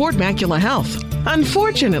specifically support macula health.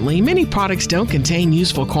 Unfortunately, many products don't contain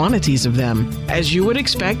useful quantities of them. As you would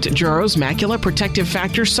expect, Juro's Macula Protective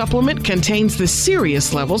Factor supplement contains the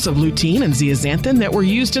serious levels of lutein and zeaxanthin that were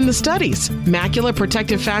used in the studies. Macula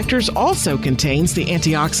Protective Factors also contains the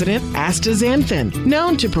antioxidant astaxanthin,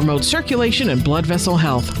 known to promote circulation and blood vessel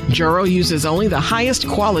health. Juro uses only the highest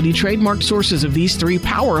quality trademark sources of these three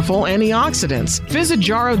powerful antioxidants. Visit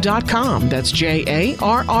Jarrow.com, that's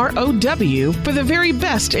JARROW, for the very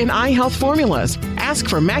best in eye health formulas. Ask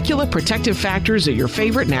for Macula Protective Factors at your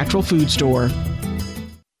favorite natural food store.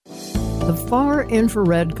 The far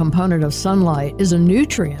infrared component of sunlight is a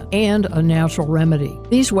nutrient and a natural remedy.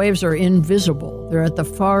 These waves are invisible. They're at the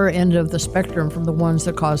far end of the spectrum from the ones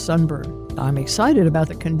that cause sunburn. I'm excited about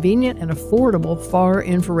the convenient and affordable far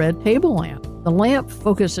infrared table lamp. The lamp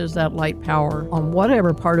focuses that light power on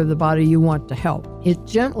whatever part of the body you want to help. It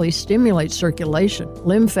gently stimulates circulation,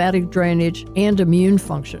 lymphatic drainage, and immune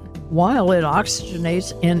function, while it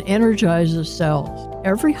oxygenates and energizes cells.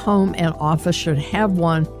 Every home and office should have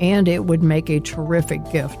one, and it would make a terrific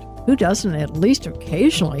gift. Who doesn't at least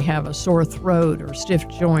occasionally have a sore throat or stiff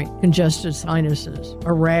joint, congested sinuses,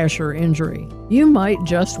 a rash or injury? You might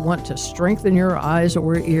just want to strengthen your eyes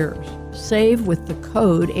or ears. Save with the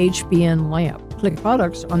code HBNLAMP. Click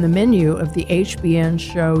products on the menu of the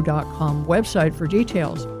hbnshow.com website for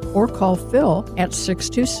details, or call Phil at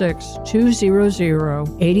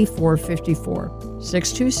 626-200-8454.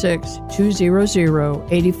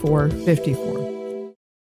 626-200-8454.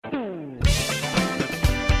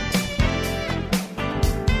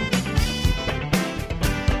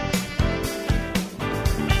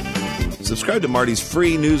 Subscribe to Marty's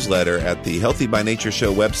free newsletter at the Healthy by Nature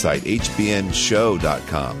Show website,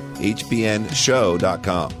 hbnshow.com.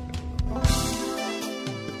 hbnshow.com.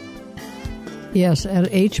 Yes, at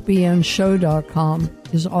hbnshow.com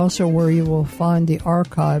is also where you will find the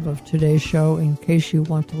archive of today's show in case you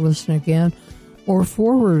want to listen again, or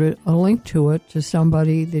forward a link to it to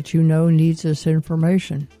somebody that you know needs this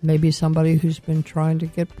information. Maybe somebody who's been trying to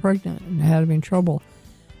get pregnant and having trouble.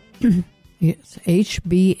 It's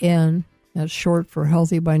HBN, that's short for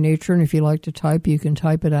Healthy by Nature, and if you like to type, you can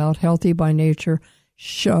type it out,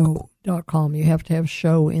 healthybynatureshow.com. You have to have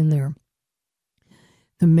show in there.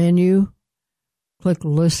 The menu, click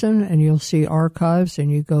Listen, and you'll see archives, and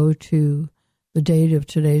you go to the date of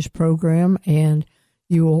today's program, and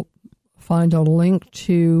you will find a link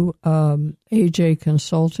to AJ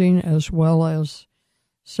Consulting as well as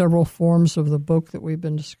several forms of the book that we've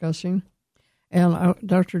been discussing. And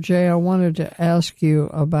Dr. J, I wanted to ask you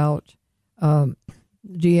about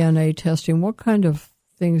DNA testing. What kind of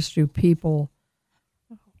things do people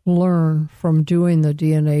learn from doing the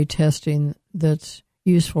DNA testing that's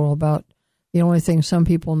useful? About the only thing some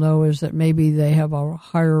people know is that maybe they have a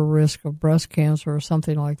higher risk of breast cancer or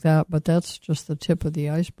something like that, but that's just the tip of the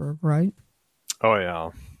iceberg, right? Oh,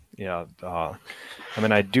 yeah. Yeah. I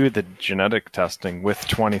mean, I do the genetic testing with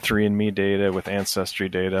 23andMe data, with Ancestry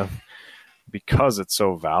data, because it's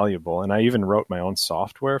so valuable. And I even wrote my own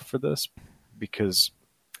software for this because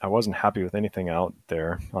I wasn't happy with anything out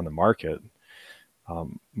there on the market.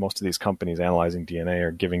 Most of these companies analyzing DNA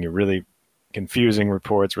are giving you really confusing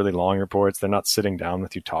reports, really long reports. They're not sitting down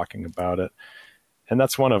with you talking about it. And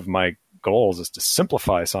that's one of my goals, is to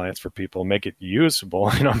simplify science for people, make it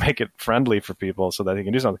usable, make it friendly for people so that they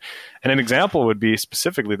can do something. And an example would be,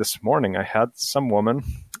 specifically this morning, I had some woman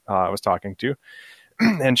I was talking to,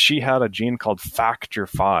 and she had a gene called Factor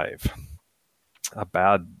V, a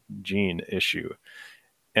bad gene issue.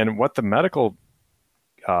 And what the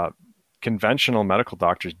conventional medical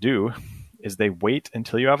doctors do is they wait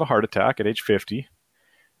until you have a heart attack at age 50,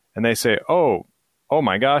 and they say, oh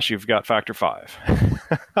my gosh, you've got Factor V.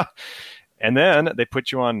 And then they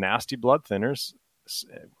put you on nasty blood thinners,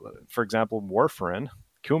 for example, warfarin,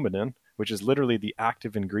 Coumadin, which is literally the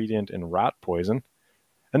active ingredient in rat poison.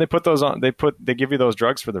 And they put those on, they give you those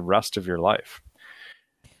drugs for the rest of your life.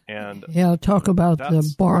 And yeah, talk about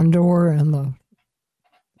the barn door and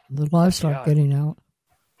the livestock getting out.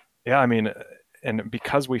 Yeah, I mean, and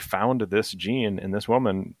because we found this gene in this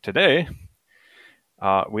woman today,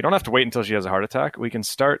 we don't have to wait until she has a heart attack. We can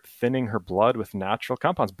start thinning her blood with natural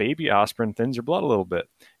compounds. Baby aspirin thins your blood a little bit.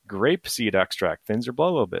 Grape seed extract thins your blood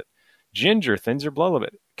a little bit. Ginger thins your blood a little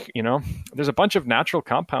bit. There's a bunch of natural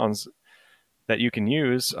compounds that you can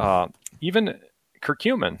use. Even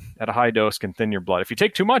curcumin at a high dose can thin your blood. If you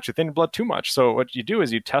take too much, you thin your blood too much. So what you do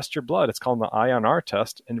is you test your blood. It's called the INR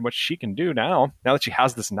test. And what she can do now that she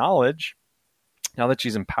has this knowledge, now that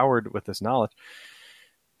she's empowered with this knowledge,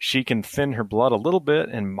 she can thin her blood a little bit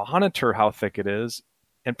and monitor how thick it is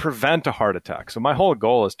and prevent a heart attack. So my whole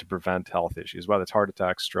goal is to prevent health issues, whether it's heart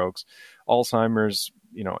attacks, strokes, Alzheimer's,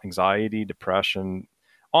 anxiety, depression,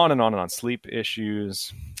 on and on and on, sleep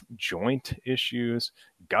issues, joint issues,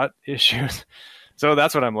 gut issues. So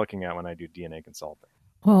that's what I'm looking at when I do DNA consulting.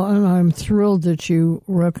 Well, and I'm thrilled that you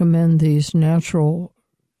recommend these natural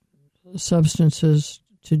substances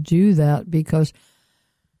to do that, because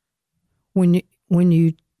when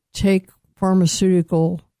you take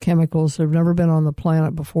pharmaceutical chemicals that have never been on the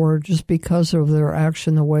planet before, just because of their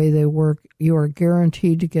action, the way they work, you are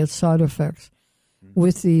guaranteed to get side effects.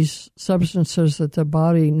 With these substances that the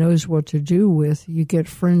body knows what to do with, you get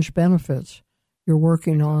fringe benefits. You're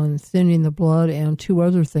working on thinning the blood, and two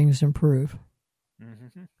other things improve.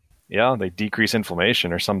 Mm-hmm. Yeah, they decrease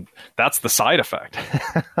inflammation that's the side effect.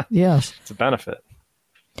 Yes. It's a benefit.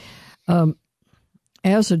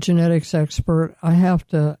 As a genetics expert, I have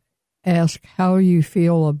to ask how you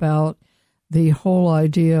feel about the whole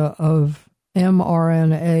idea of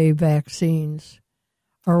mRNA vaccines.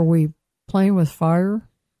 Are we playing with fire?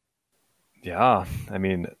 Yeah, I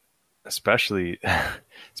mean, especially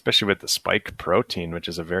with the spike protein, which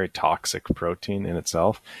is a very toxic protein in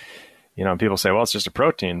itself. People say, well, it's just a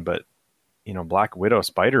protein, but black widow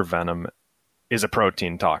spider venom is a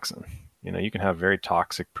protein toxin. You can have very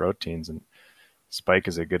toxic proteins, and spike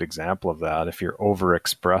is a good example of that. If you're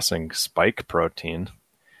overexpressing spike protein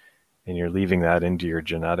and you're leaving that into your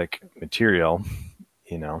genetic material,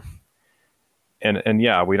 and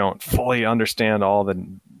yeah, we don't fully understand all the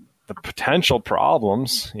potential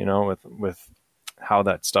problems, with how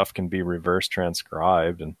that stuff can be reverse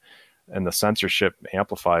transcribed, and the censorship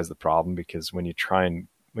amplifies the problem, because when you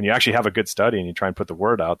actually have a good study and you try and put the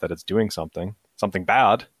word out that it's doing something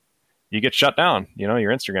bad, you get shut down.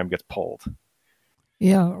 Your Instagram gets pulled.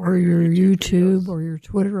 Yeah, or your YouTube or your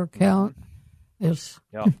Twitter account.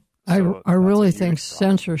 I really think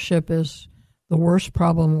censorship is the worst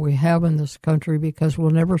problem we have in this country, because we'll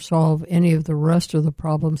never solve any of the rest of the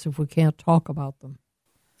problems if we can't talk about them.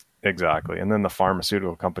 Exactly. And then the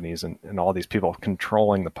pharmaceutical companies and all these people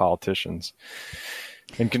controlling the politicians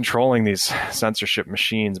and controlling these censorship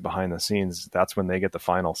machines behind the scenes, that's when they get the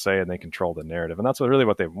final say and they control the narrative. And that's really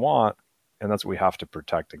what they want. And that's what we have to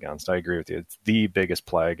protect against. I agree with you. It's the biggest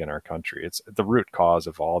plague in our country. It's the root cause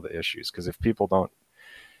of all the issues. Because if people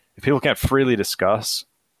can't freely discuss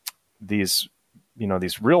these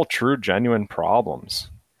real, true, genuine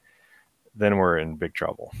problems, then we're in big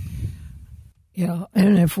trouble. Yeah,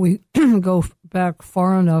 and if we go back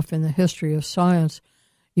far enough in the history of science,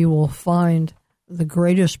 you will find the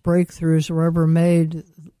greatest breakthroughs were ever made.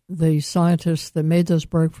 The scientists that made those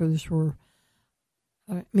breakthroughs were,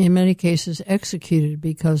 in many cases, executed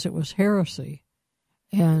because it was heresy.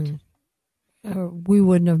 And we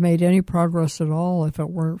wouldn't have made any progress at all if it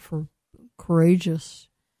weren't for courageous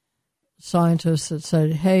scientists that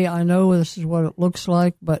said, hey, I know this is what it looks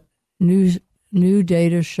like, but new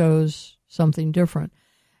data shows something different.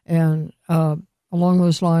 And along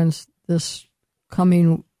those lines, this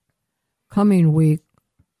coming week,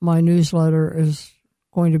 my newsletter is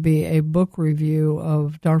going to be a book review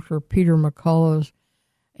of Dr. Peter McCullough's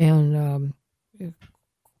and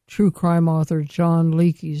true crime author John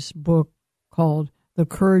Leakey's book called The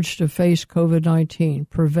Courage to Face COVID-19,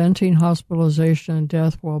 Preventing Hospitalization and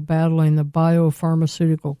Death While Battling the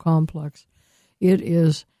Biopharmaceutical Complex. It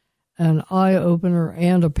is an eye-opener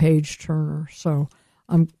and a page-turner. So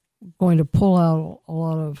I'm going to pull out a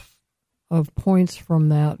lot of points from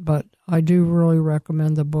that, but I do really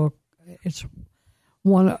recommend the book. It's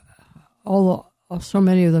so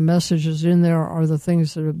many of the messages in there are the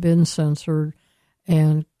things that have been censored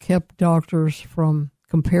and kept doctors from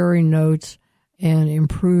comparing notes and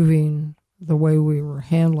improving the way we were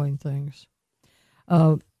handling things.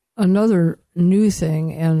 Another new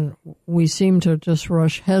thing, and we seem to just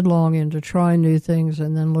rush headlong into trying new things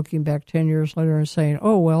and then looking back 10 years later and saying,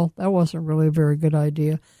 oh, well, that wasn't really a very good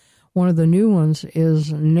idea. One of the new ones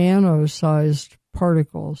is nano-sized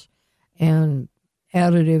particles and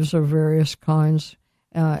additives of various kinds.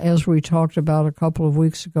 As we talked about a couple of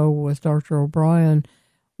weeks ago with Dr. O'Brien,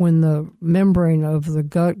 when the membrane of the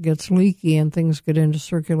gut gets leaky and things get into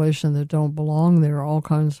circulation that don't belong there, all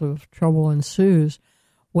kinds of trouble ensues.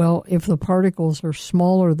 Well, if the particles are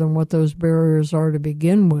smaller than what those barriers are to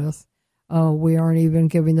begin with, we aren't even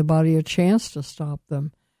giving the body a chance to stop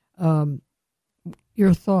them.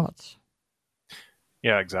 Your thoughts?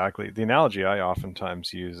 Yeah, exactly. The analogy I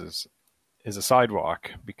oftentimes use is a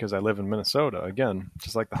sidewalk, because I live in Minnesota. Again,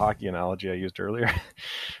 just like the hockey analogy I used earlier.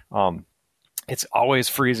 It's always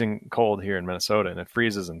freezing cold here in Minnesota, and it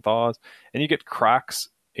freezes and thaws, and you get cracks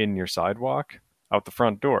in your sidewalk out the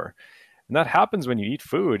front door. And that happens when you eat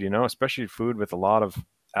food, especially food with a lot of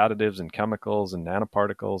additives and chemicals and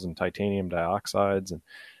nanoparticles and titanium dioxides.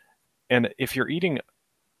 And if you're eating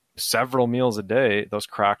several meals a day, those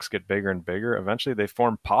cracks get bigger and bigger. Eventually they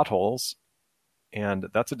form potholes, and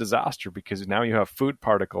that's a disaster, because now you have food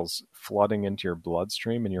particles flooding into your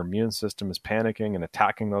bloodstream, and your immune system is panicking and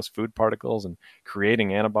attacking those food particles and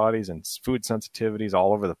creating antibodies and food sensitivities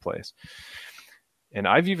all over the place. And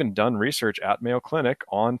I've even done research at Mayo Clinic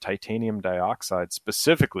on titanium dioxide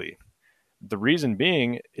specifically. The reason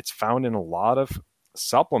being, it's found in a lot of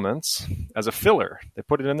supplements as a filler. They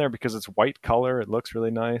put it in there because it's white color. It looks really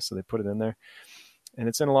nice, so they put it in there. And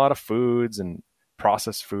it's in a lot of foods and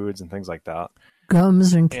processed foods and things like that.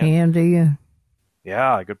 Gums and candy.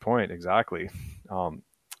 Yeah, good point. Exactly.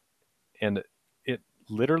 And it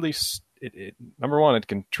literally, number one, it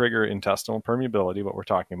can trigger intestinal permeability, what we're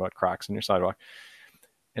talking about, cracks in your sidewalk.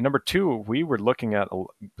 And number two, we were looking at,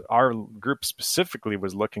 our group specifically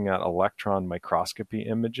was looking at electron microscopy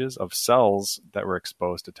images of cells that were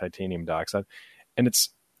exposed to titanium dioxide. And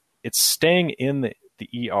it's staying in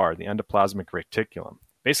the ER, the endoplasmic reticulum.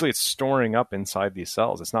 Basically, it's storing up inside these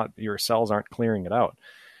cells. It's not, your cells aren't clearing it out.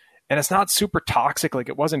 And it's not super toxic. Like,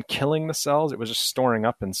 it wasn't killing the cells. It was just storing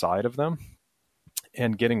up inside of them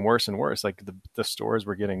and getting worse and worse. Like, the stores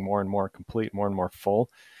were getting more and more complete, more and more full.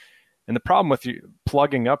 And the problem with you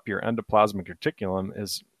plugging up your endoplasmic reticulum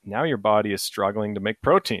is now your body is struggling to make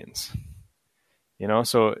proteins.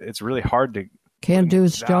 So it's really hard to... Can't do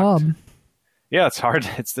its job. Yeah, it's hard.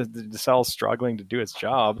 It's the cell's struggling to do its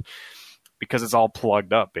job because it's all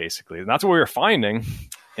plugged up, basically. And that's what we were finding.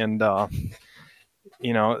 And, so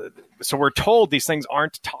we're told these things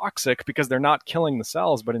aren't toxic because they're not killing the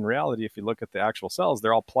cells. But in reality, if you look at the actual cells,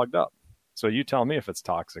 they're all plugged up. So you tell me if it's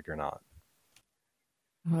toxic or not.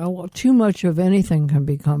 Well, too much of anything can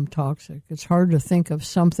become toxic. It's hard to think of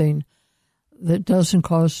something that doesn't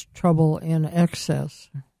cause trouble in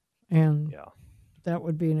excess. And that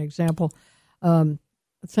would be an example.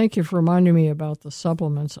 Thank you for reminding me about the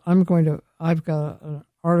supplements. I've got an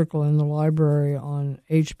article in the library on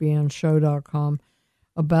hbnshow.com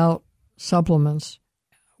about supplements,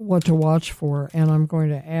 what to watch for, and I'm going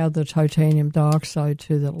to add the titanium dioxide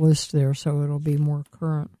to the list there so it'll be more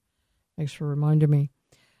current. Thanks for reminding me.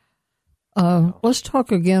 Let's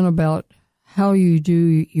talk again about how you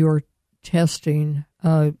do your testing.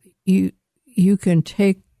 You can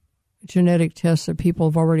take genetic tests that people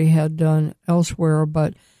have already had done elsewhere,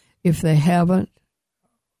 but if they haven't,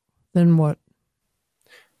 then what?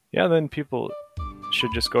 Yeah, then people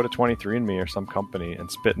should just go to 23andMe or some company and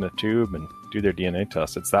spit in a tube and do their DNA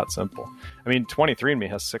test. It's that simple. I mean, 23andMe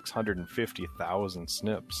has 650,000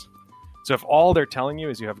 SNPs. So if all they're telling you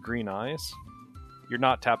is you have green eyes, you're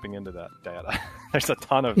not tapping into that data. There's a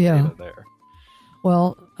ton of data there.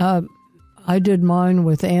 Well, I did mine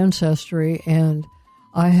with Ancestry, and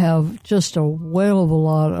I have just a whale of a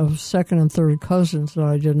lot of second and third cousins that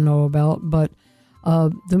I didn't know about. But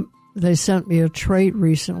they sent me a trait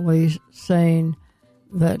recently saying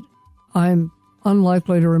that I'm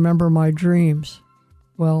unlikely to remember my dreams.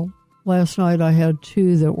 Well, last night I had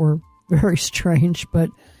two that were very strange, but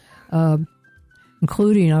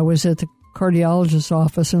including I was at the cardiologist's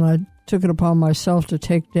office and I took it upon myself to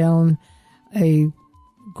take down a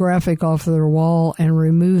graphic off their wall and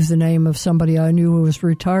remove the name of somebody I knew who was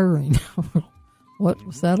retiring. What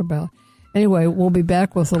was that about? Anyway, we'll be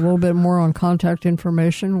back with a little bit more on contact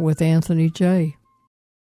information with Anthony J.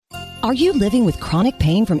 Are you living with chronic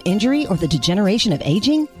pain from injury or the degeneration of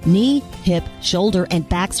aging? Knee, hip, shoulder, and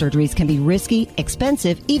back surgeries can be risky,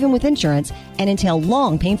 expensive, even with insurance, and entail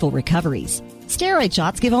long, painful recoveries. Steroid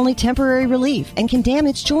shots give only temporary relief and can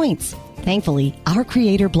damage joints. Thankfully, our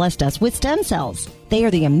Creator blessed us with stem cells. They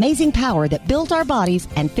are the amazing power that built our bodies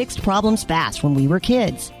and fixed problems fast when we were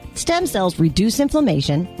kids. Stem cells reduce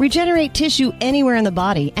inflammation, regenerate tissue anywhere in the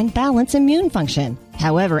body, and balance immune function.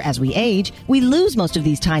 However, as we age, we lose most of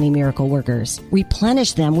these tiny miracle workers.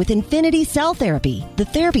 Replenish them with Infinity Cell Therapy. The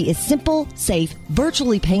therapy is simple, safe,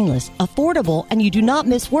 virtually painless, affordable, and you do not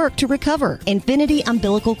miss work to recover. Infinity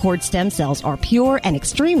umbilical cord stem cells are pure and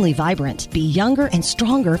extremely vibrant. Be younger and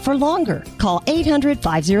stronger for longer. Call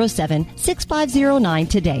 800-507-6509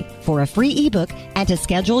 today for a free ebook and to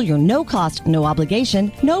schedule your no-cost,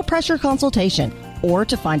 no-obligation, no-pressure consultation, or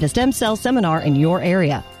to find a stem cell seminar in your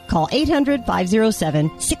area. Call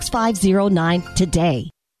 800-507-6509 today.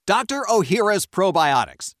 Dr. Ohhira's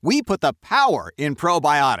Probiotics. We put the power in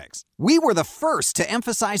probiotics. We were the first to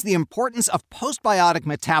emphasize the importance of postbiotic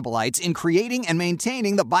metabolites in creating and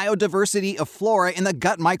maintaining the biodiversity of flora in the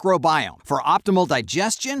gut microbiome for optimal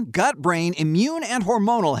digestion, gut-brain, immune, and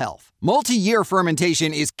hormonal health. Multi-year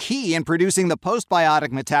fermentation is key in producing the postbiotic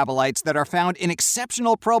metabolites that are found in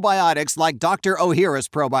exceptional probiotics like Dr. Ohhira's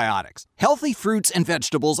Probiotics. Healthy fruits and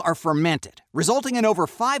vegetables are fermented, resulting in over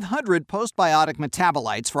 500 postbiotic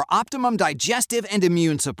metabolites for optimum digestive and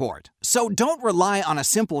immune support. So don't rely on a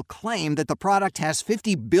simple claim that the product has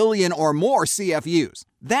 50 billion or more CFUs.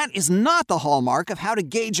 That is not the hallmark of how to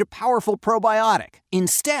gauge a powerful probiotic.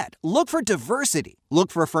 Instead, look for diversity.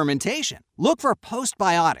 Look for fermentation. Look for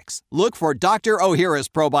postbiotics. Look for Dr. Ohhira's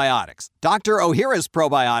Probiotics. Dr. Ohhira's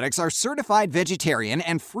Probiotics are certified vegetarian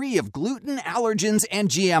and free of gluten, allergens, and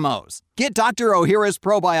GMOs. Get Dr. Ohhira's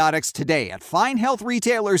Probiotics today at fine health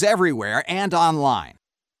retailers everywhere and online.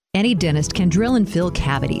 Any dentist can drill and fill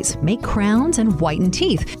cavities, make crowns, and whiten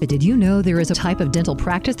teeth. But did you know there is a type of dental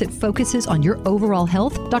practice that focuses on your overall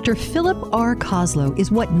health? Dr. Philip R. Koslow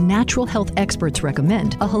is what natural health experts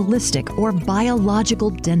recommend, a holistic or biological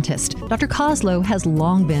dentist. Dr. Koslow has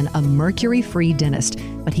long been a mercury-free dentist,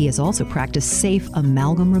 but he has also practiced safe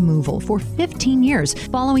amalgam removal for 15 years,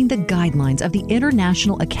 following the guidelines of the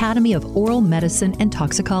International Academy of Oral Medicine and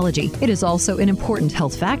Toxicology. It is also an important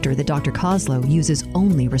health factor that Dr. Koslow uses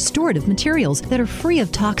only restorative materials that are free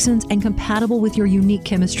of toxins and compatible with your unique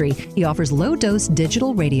chemistry. He offers low-dose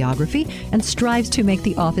digital radiography and strives to make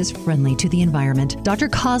the office friendly to the environment. Dr.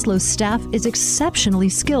 Koslow's staff is exceptionally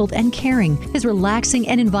skilled and caring. His relaxing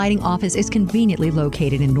and inviting office is conveniently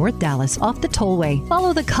located in North Dallas off the tollway.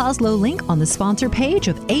 Follow the Koslow link on the sponsor page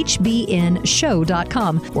of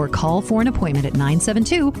hbnshow.com or call for an appointment at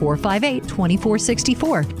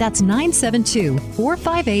 972-458-2464. That's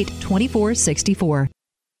 972-458-2464.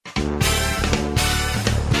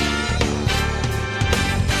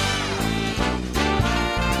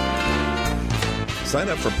 Sign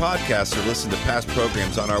up for podcasts or listen to past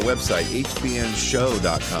programs on our website,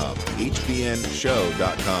 hbnshow.com.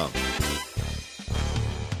 hbnshow.com.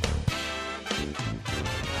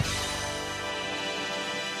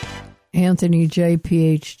 Anthony J.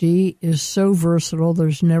 Ph.D. is so versatile,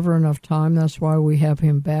 there's never enough time. That's why we have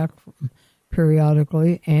him back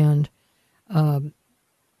periodically. And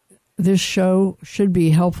this show should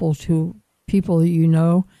be helpful to people that you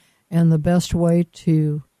know. And the best way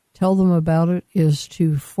to tell them about it is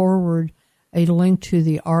to forward a link to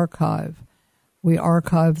the archive. We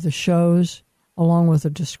archive the shows along with a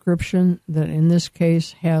description that in this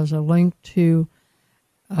case has a link to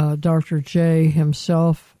Dr. J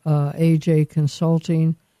himself, AJ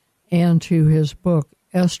Consulting, and to his book,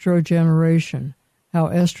 Estrogeneration, how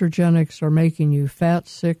estrogenics are making you fat,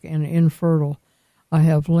 sick, and infertile. I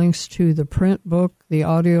have links to the print book, the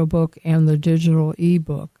audio book, and the digital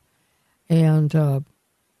ebook. And to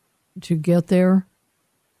get there,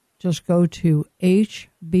 just go to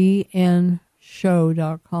hbnshow.com.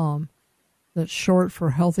 That's short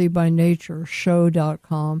for Healthy by Nature,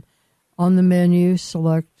 show.com. On the menu,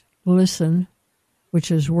 select Listen,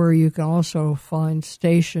 which is where you can also find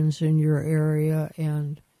stations in your area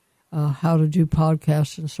and how to do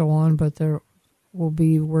podcasts and so on. But there will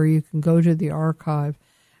be where you can go to the archive,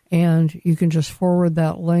 and you can just forward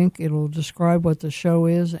that link. It'll describe what the show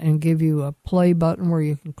is and give you a play button where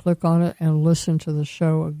you can click on it and listen to the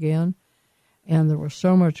show again. And there was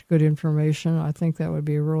so much good information. I think that would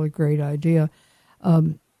be a really great idea.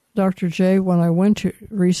 Dr. J, when I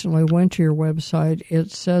recently went to your website,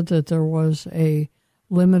 it said that there was a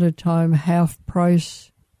limited time half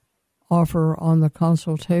price offer on the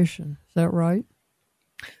consultation. Is that right?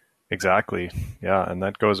 Exactly. Yeah, and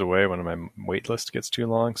that goes away when my wait list gets too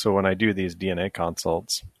long. So when I do these DNA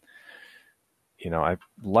consults, I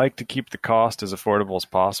like to keep the cost as affordable as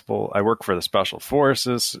possible. I work for the Special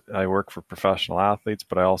Forces. I work for professional athletes,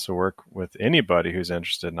 but I also work with anybody who's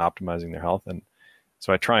interested in optimizing their health. And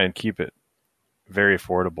so I try and keep it very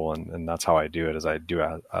affordable. And that's how I do it, is I do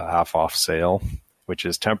a half off sale, which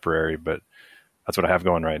is temporary, but that's what I have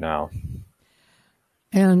going right now.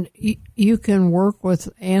 And you can work with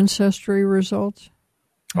Ancestry results?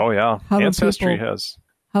 Oh, yeah. Ancestry has.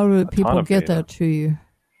 How do people get that to you?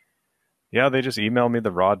 Yeah, they just email me the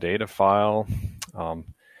raw data file. You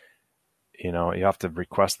have to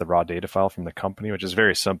request the raw data file from the company, which is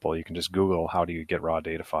very simple. You can just Google how do you get raw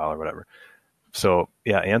data file or whatever. So,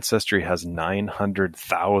 yeah, Ancestry has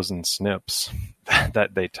 900,000 SNPs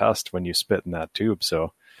that they test when you spit in that tube.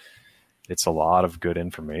 So it's a lot of good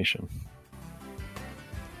information.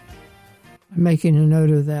 I'm making a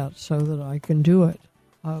note of that so that I can do it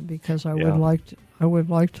because I would like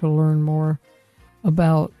to learn more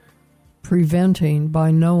about preventing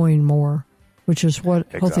by knowing more, which is what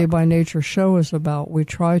Healthy by Nature show is about. We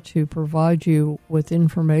try to provide you with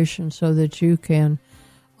information so that you can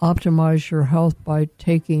optimize your health by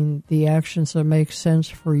taking the actions that make sense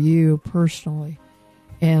for you personally.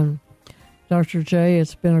 And Dr. J,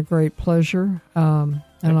 it's been a great pleasure. And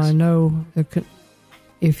I know that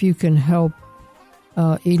if you can help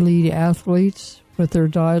elite athletes with their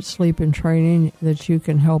diet, sleep, and training, that you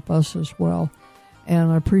can help us as well.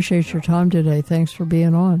 And I appreciate your time today. Thanks for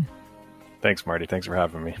being on. Thanks, Marty. Thanks for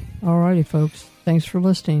having me. All righty, folks. Thanks for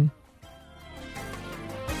listening.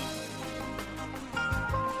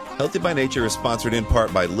 Healthy by Nature is sponsored in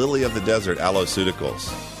part by Lily of the Desert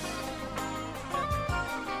Alloceuticals.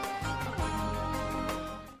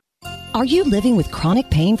 Are you living with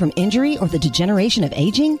chronic pain from injury or the degeneration of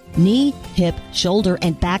aging? Knee, hip, shoulder,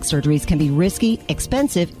 and back surgeries can be risky,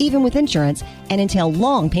 expensive, even with insurance, and entail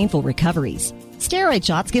long, painful recoveries. Steroid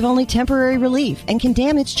shots give only temporary relief and can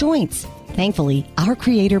damage joints. Thankfully, our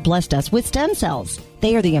Creator blessed us with stem cells.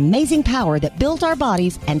 They are the amazing power that built our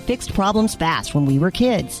bodies and fixed problems fast when we were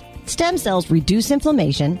kids. Stem cells reduce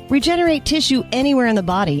inflammation, regenerate tissue anywhere in the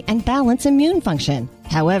body, and balance immune function.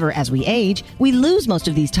 However, as we age, we lose most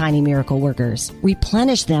of these tiny miracle workers.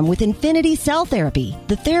 Replenish them with Infinity Cell Therapy.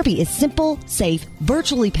 The therapy is simple, safe,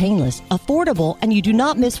 virtually painless, affordable, and you do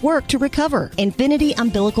not miss work to recover. Infinity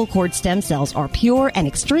umbilical cord stem cells are pure and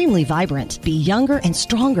extremely vibrant. Be younger and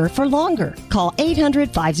stronger for longer. Call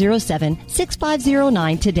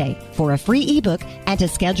 800-507-6509 today for a free ebook and to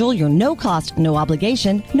schedule your no-cost,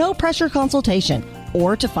 no-obligation, no-pressure consultation,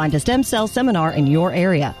 or to find a stem cell seminar in your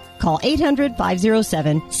area. Call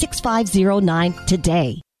 800-507-6509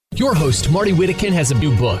 today. Your host, Marty Whittakin, has a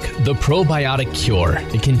new book, The Probiotic Cure.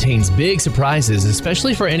 It contains big surprises,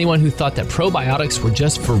 especially for anyone who thought that probiotics were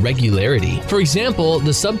just for regularity. For example,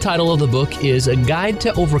 the subtitle of the book is A Guide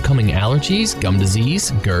to Overcoming Allergies, Gum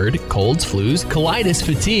Disease, GERD, Colds, Flus, Colitis,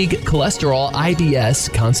 Fatigue, Cholesterol,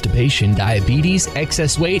 IBS, Constipation, Diabetes,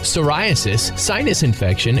 Excess Weight, Psoriasis, Sinus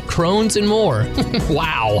Infection, Crohn's, and more.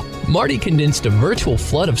 Wow! Marty condensed a virtual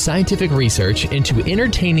flood of scientific research into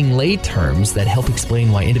entertaining lay terms that help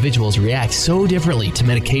explain why individuals react so differently to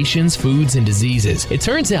medications, foods, and diseases. It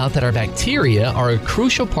turns out that our bacteria are a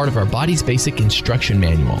crucial part of our body's basic instruction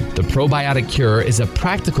manual. The Probiotic Cure is a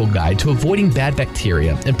practical guide to avoiding bad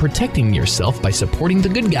bacteria and protecting yourself by supporting the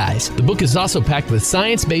good guys. The book is also packed with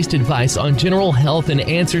science-based advice on general health and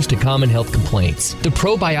answers to common health complaints. The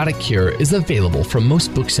Probiotic Cure is available from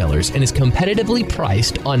most booksellers and is competitively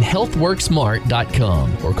priced on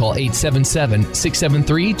healthworksmart.com or call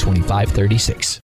 877-673-2536.